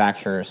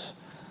manufacturers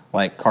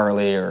like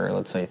Carly or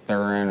let's say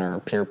Thurin or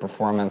Pure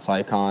Performance,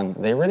 Icon,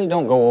 they really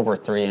don't go over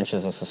 3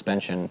 inches of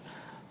suspension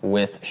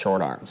with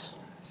short arms.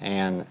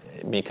 And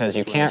because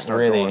you can't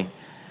really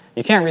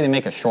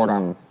make a short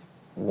arm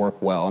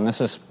work well. And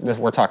this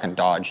we're talking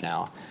Dodge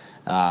now.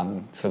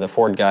 For the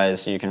Ford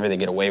guys, you can really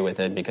get away with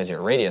it because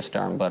you're radius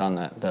arm, but on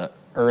the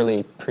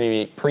early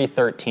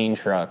pre-13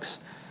 trucks,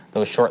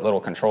 those short little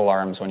control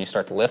arms, when you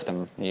start to lift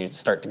them, you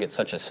start to get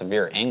such a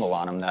severe angle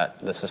on them that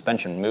the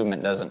suspension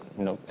movement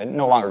it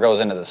no longer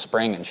goes into the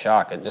spring and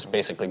shock. It just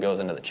basically goes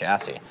into the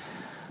chassis.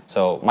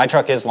 So my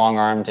truck is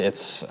long-armed.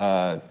 It's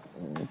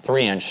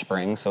 3-inch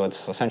spring, so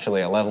it's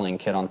essentially a leveling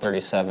kit on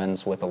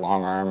 37s with a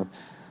long arm.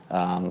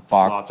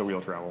 Fox, Lots of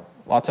wheel travel.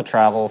 Lots of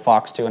travel.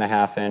 Fox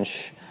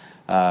 2.5-inch,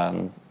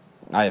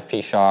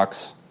 IFP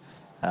shocks,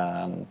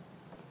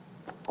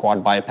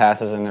 quad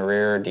bypasses in the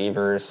rear,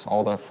 Devers,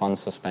 all the fun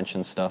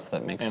suspension stuff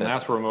that makes And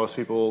that's where most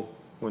people,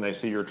 when they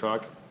see your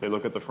truck, they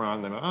look at the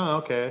front and they go, oh,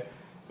 okay.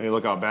 And you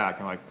look out back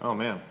and like, oh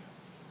man,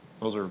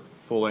 those are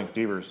full-length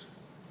Devers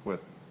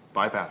with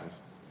bypasses.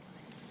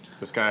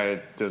 This guy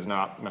does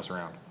not mess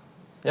around.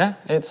 Yeah,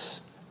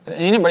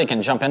 anybody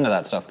can jump into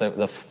that stuff.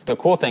 The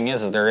cool thing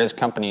is there is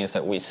companies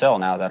that we sell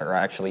now that are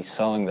actually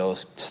selling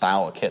those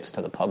style of kits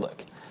to the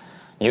public.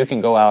 You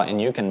can go out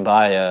and you can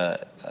buy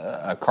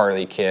a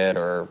Carly kit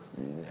or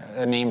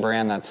a name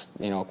brand that's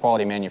a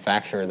quality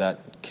manufacturer that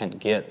can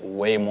get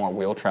way more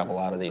wheel travel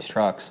out of these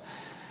trucks.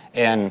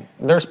 And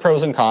there's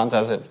pros and cons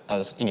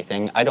as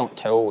anything. I don't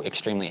tow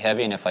extremely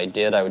heavy, and if I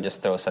did, I would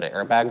just throw a set of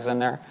airbags in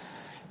there.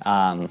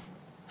 And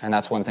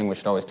that's one thing we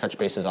should always touch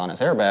bases on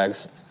is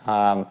airbags.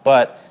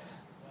 But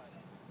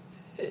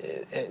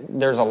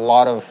there's a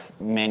lot of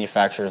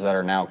manufacturers that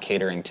are now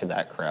catering to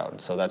that crowd.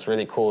 So that's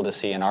really cool to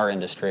see in our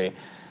industry.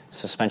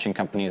 Suspension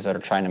companies that are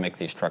trying to make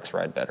these trucks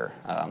ride better.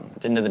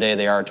 At the end of the day,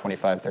 they are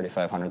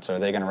 3,500, so are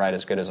they going to ride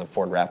as good as a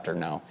Ford Raptor?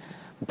 No.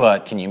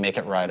 But can you make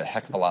it ride a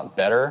heck of a lot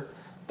better,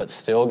 but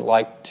still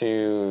like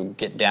to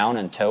get down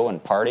and tow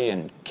and party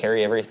and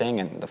carry everything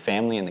and the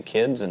family and the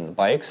kids and the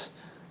bikes?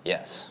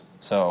 Yes.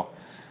 So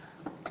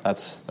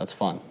that's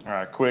fun. All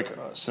right, quick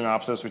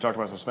synopsis. We talked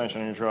about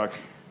suspension in your truck.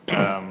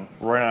 We're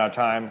running out of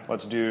time.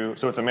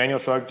 So it's a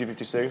manual truck,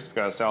 D56. It's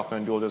got a South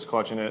Bend dual disc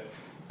clutch in it.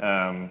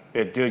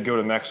 It did go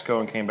to Mexico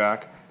and came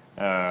back.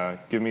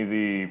 Give me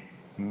the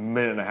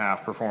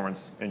 1.5-minute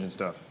performance engine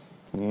stuff.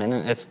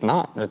 It's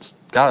not. It's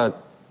got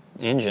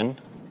an engine.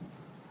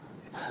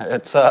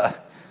 It's got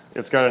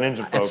an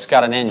engine, folks. It's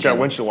got an engine. It's got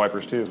windshield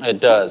wipers too. It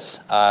does.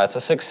 It's a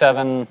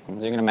 6.7,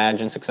 as you can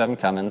imagine, 6.7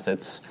 Cummins.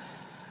 It's,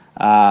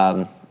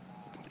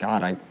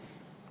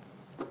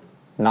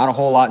 not a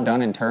whole lot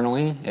done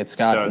internally. It's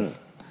got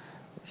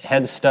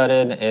head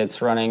studded.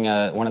 It's running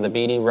one of the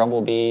BD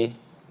Rumblebee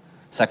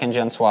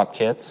 2nd-gen swap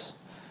kits.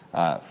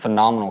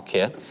 Phenomenal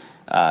kit.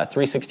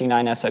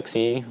 369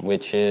 SXE,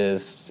 which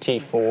is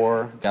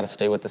T4. Got to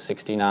stay with the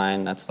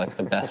 69. That's like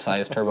the best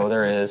size turbo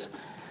there is.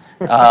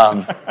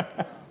 Running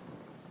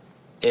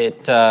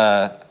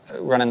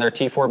their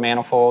T4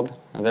 manifold,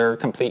 their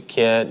complete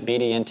kit,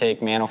 BD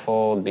intake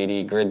manifold,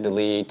 BD grid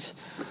delete,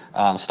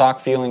 stock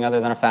fueling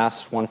other than a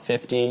fast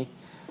 150,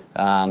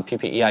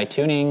 PPEI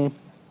tuning,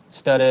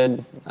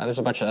 studded. There's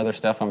a bunch of other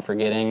stuff I'm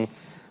forgetting.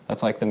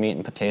 That's like the meat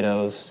and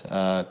potatoes.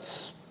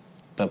 It's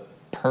the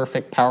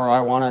perfect power I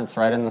want it. It's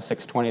right in the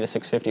 620 to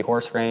 650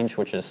 horse range,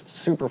 which is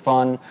super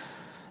fun.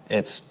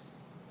 It's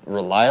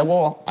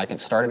reliable. I can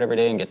start it every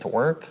day and get to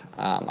work.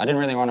 I didn't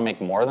really want to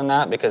make more than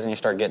that because then you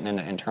start getting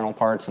into internal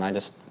parts, and I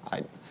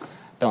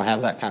don't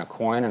have that kind of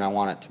coin, and I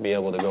want it to be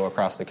able to go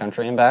across the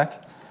country and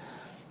back.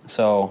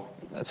 So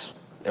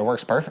it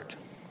works perfect.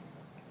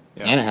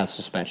 Yeah. And it has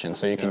suspension,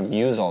 so you can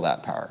use all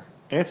that power.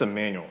 And it's a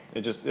manual.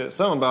 It's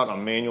something about a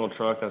manual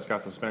truck that's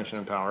got suspension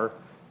and power.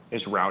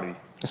 It's rowdy.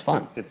 It's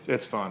fun.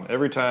 It's fun.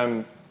 Every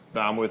time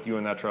that I'm with you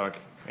in that truck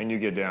and you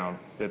get down,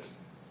 it's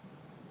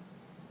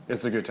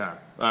a good time.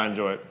 I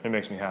enjoy it. It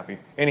makes me happy.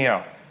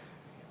 Anyhow,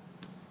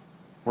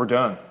 we're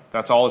done.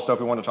 That's all the stuff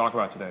we want to talk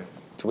about today.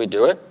 Did we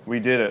do it? We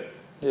did it.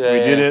 Yeah. We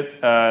did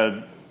it.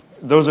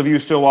 Those of you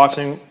still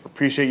watching,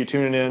 appreciate you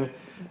tuning in.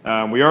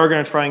 We are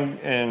going to try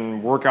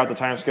and work out the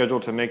time schedule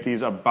to make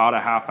these about a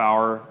half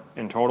hour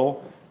in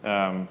total.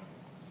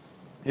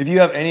 If you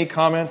have any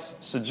comments,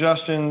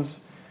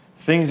 suggestions,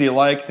 things you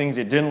like, things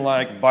you didn't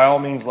like, by all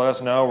means, let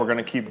us know. We're going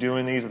to keep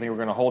doing these. I think we're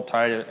going to hold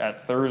tight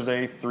at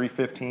Thursday,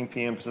 3:15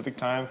 p.m. Pacific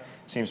time.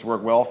 Seems to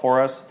work well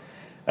for us.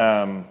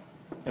 And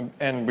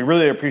we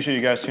really appreciate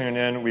you guys tuning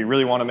in. We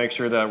really want to make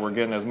sure that we're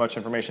getting as much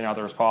information out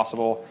there as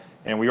possible.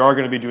 And we are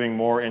going to be doing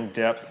more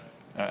in-depth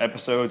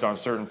episodes on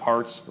certain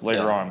parts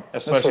later on,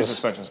 especially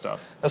suspension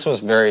stuff. This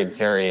was very,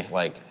 very,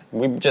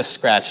 we just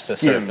scratched the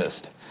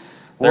surface.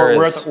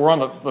 We're on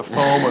the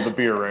foam of the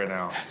beer right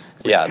now.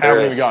 We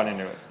haven't even gotten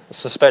into it.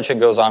 Suspension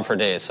goes on for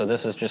days, so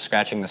this is just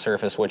scratching the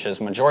surface, which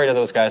is majority of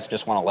those guys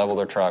just want to level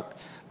their truck.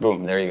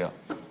 Boom, there you go.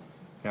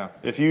 Yeah,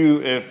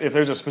 if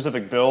there's a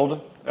specific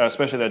build,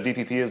 especially that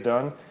DPP has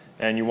done,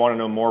 and you want to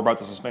know more about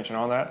the suspension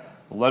on that,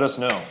 let us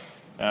know.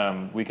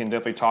 We can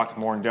definitely talk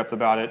more in depth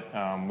about it.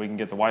 We can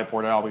get the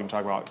whiteboard out. We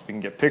can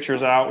get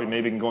pictures out. We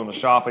maybe can go in the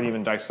shop and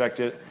even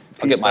dissect it.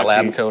 I'll get my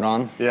lab coat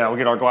on. Yeah, we'll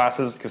get our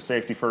glasses because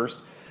safety first.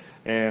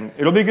 And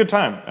it'll be a good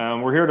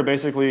time. We're here to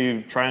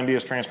basically try and be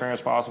as transparent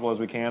as possible as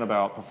we can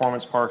about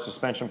performance parts,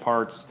 suspension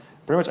parts,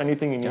 pretty much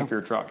anything you need for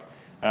your truck.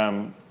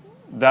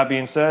 That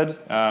being said,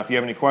 if you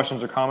have any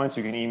questions or comments,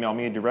 you can email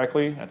me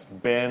directly. That's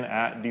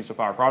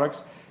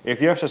Ben@DieselPowerProducts.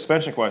 If you have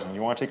suspension questions,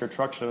 you want to take your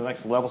truck to the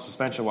next level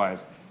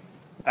suspension-wise,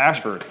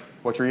 Ashford,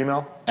 what's your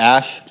email?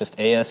 Ash, just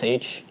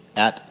ASH,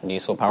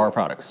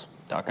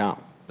 @dieselpowerproducts.com.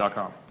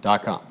 .com.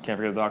 Can't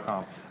forget the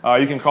 .com.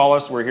 You can call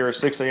us. We're here at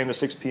 6 a.m. to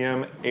 6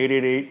 p.m.,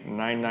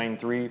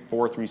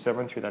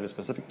 888-993-4373. That is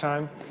Pacific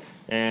time.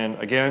 And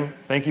again,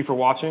 thank you for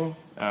watching.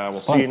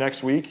 We'll see you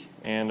next week.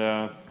 And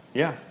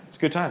yeah, it's a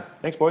good time.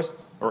 Thanks, boys.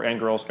 And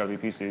girls, got to be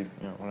PC,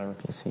 whatever.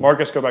 PC.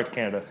 Marcus, go back to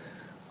Canada.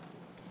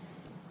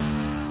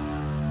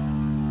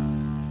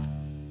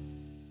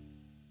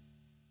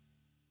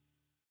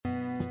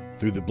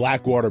 Through the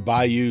Blackwater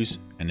bayous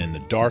and in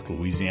the dark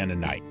Louisiana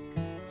night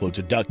floats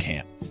a duck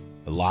camp,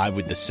 alive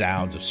with the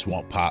sounds of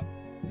swamp pop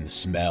and the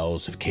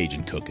smells of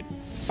Cajun cooking.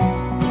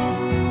 From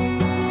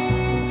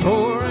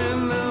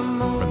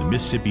the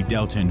Mississippi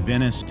Delta in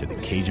Venice to the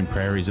Cajun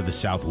prairies of the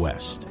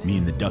Southwest, me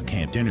and the Duck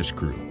Camp Dinners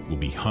crew will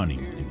be hunting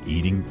and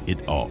eating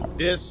it all.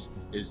 This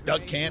is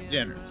Duck Camp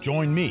Dinner.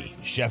 Join me,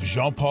 Chef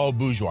Jean-Paul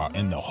Bourgeois,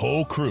 and the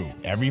whole crew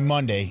every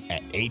Monday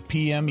at 8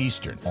 p.m.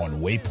 Eastern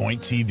on Waypoint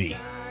TV.